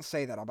 I don't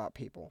say that about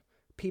people.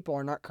 People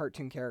are not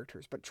cartoon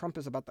characters, but Trump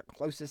is about the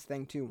closest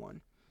thing to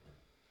one.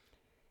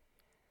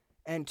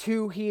 And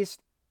two, he's,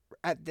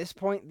 at this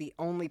point, the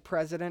only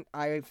president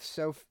I've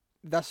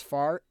thus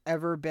far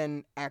ever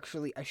been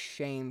actually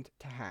ashamed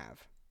to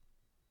have.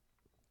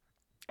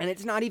 And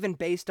it's not even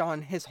based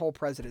on his whole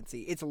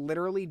presidency. It's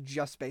literally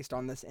just based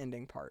on this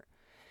ending part.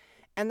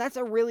 And that's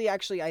a really,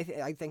 actually,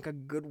 I think, a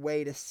good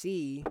way to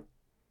see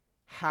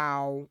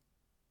to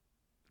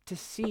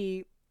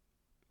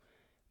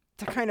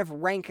kind of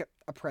rank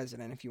a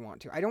president if you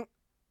want to.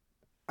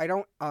 I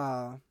don't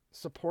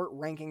support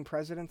ranking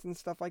presidents and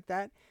stuff like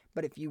that,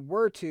 but if you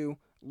were to,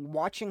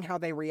 watching how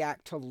they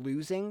react to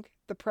losing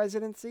the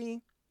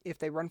presidency, if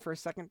they run for a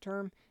second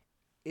term,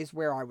 is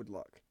where I would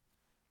look.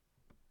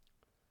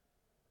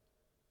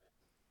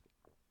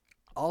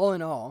 All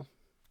in all,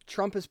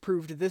 Trump has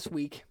proved this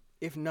week,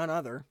 if none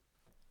other,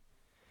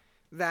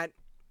 that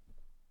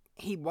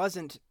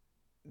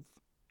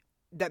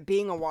that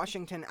being a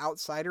Washington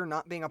outsider,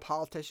 not being a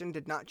politician,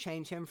 did not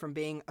change him from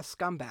being a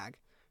scumbag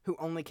who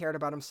only cared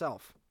about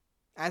himself.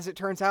 As it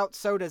turns out,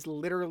 so does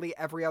literally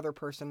every other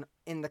person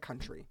in the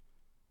country.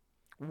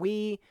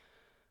 We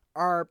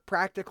are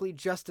practically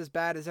just as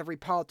bad as every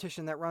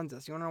politician that runs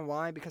us. You want to know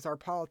why? Because our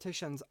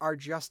politicians are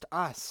just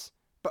us,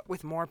 but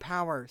with more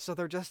power. So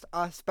they're just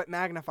us, but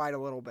magnified a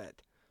little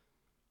bit.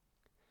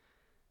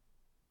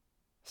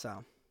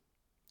 So,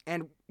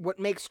 and what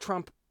makes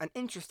Trump an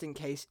interesting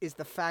case is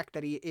the fact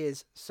that he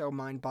is so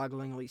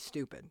mind-bogglingly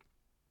stupid.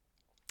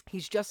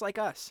 He's just like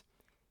us.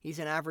 He's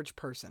an average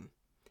person.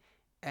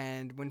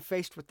 And when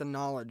faced with the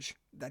knowledge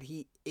that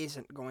he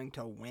isn't going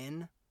to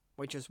win,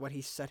 which is what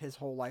he set his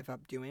whole life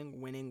up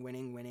doing, winning,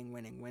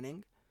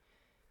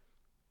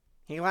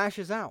 he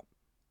lashes out.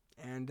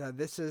 And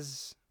this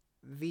is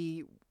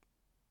the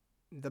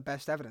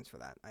best evidence for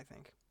that, I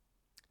think.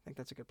 I think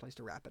that's a good place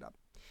to wrap it up.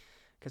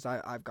 Because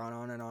I've gone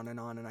on and on and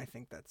on, and I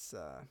think that's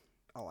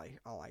all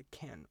I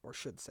can or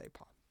should say.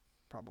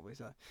 Probably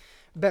is a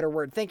better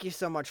word. Thank you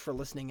so much for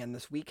listening in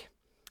this week.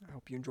 I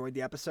hope you enjoyed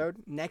the episode.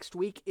 Next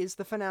week is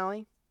the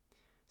finale.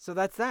 So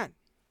that's that.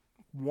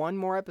 One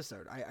more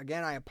episode.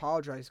 I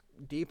apologize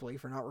deeply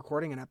for not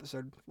recording an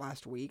episode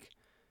last week.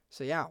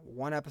 So yeah,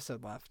 one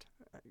episode left.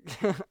 It's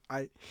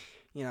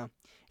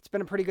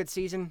been a pretty good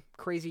season,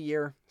 crazy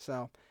year.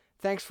 So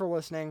thanks for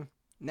listening.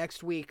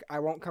 Next week, I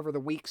won't cover the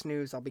week's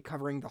news. I'll be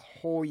covering the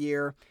whole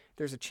year.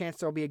 There's a chance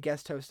there'll be a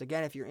guest host.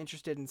 Again, if you're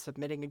interested in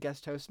submitting a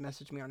guest host,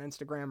 message me on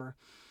Instagram or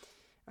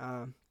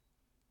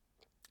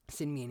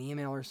send me an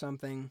email or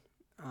something.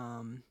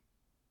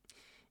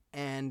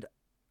 And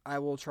I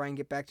will try and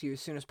get back to you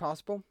as soon as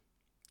possible.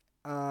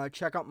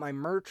 Check out my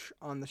merch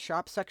on the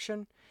shop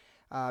section.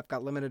 I've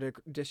got limited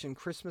edition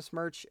Christmas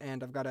merch,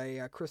 and I've got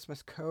a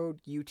Christmas code,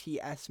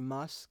 UTS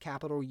MUS,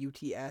 capital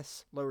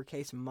UTS,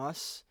 lowercase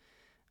MUS.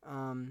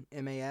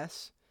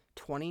 MAS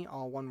 20,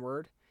 all one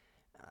word,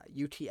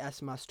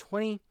 UTS MUS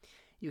 20.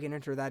 You can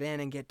enter that in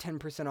and get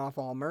 10% off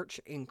all merch,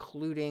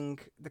 including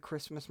the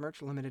Christmas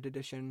merch, limited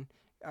edition,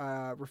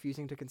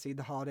 Refusing to Concede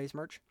the Holidays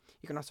merch.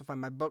 You can also find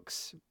my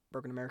books,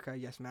 Broken America,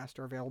 Yes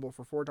Master, available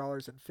for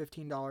 $4 and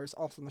 $15,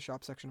 also in the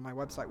shop section of my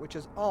website, which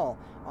is all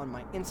on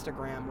my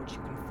Instagram, which you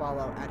can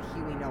follow at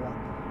Huey Noah.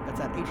 That's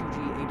at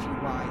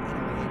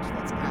HUGHEYNOAH.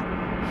 That's at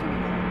Huey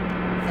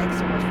Noah. Thanks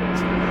so much for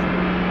listening.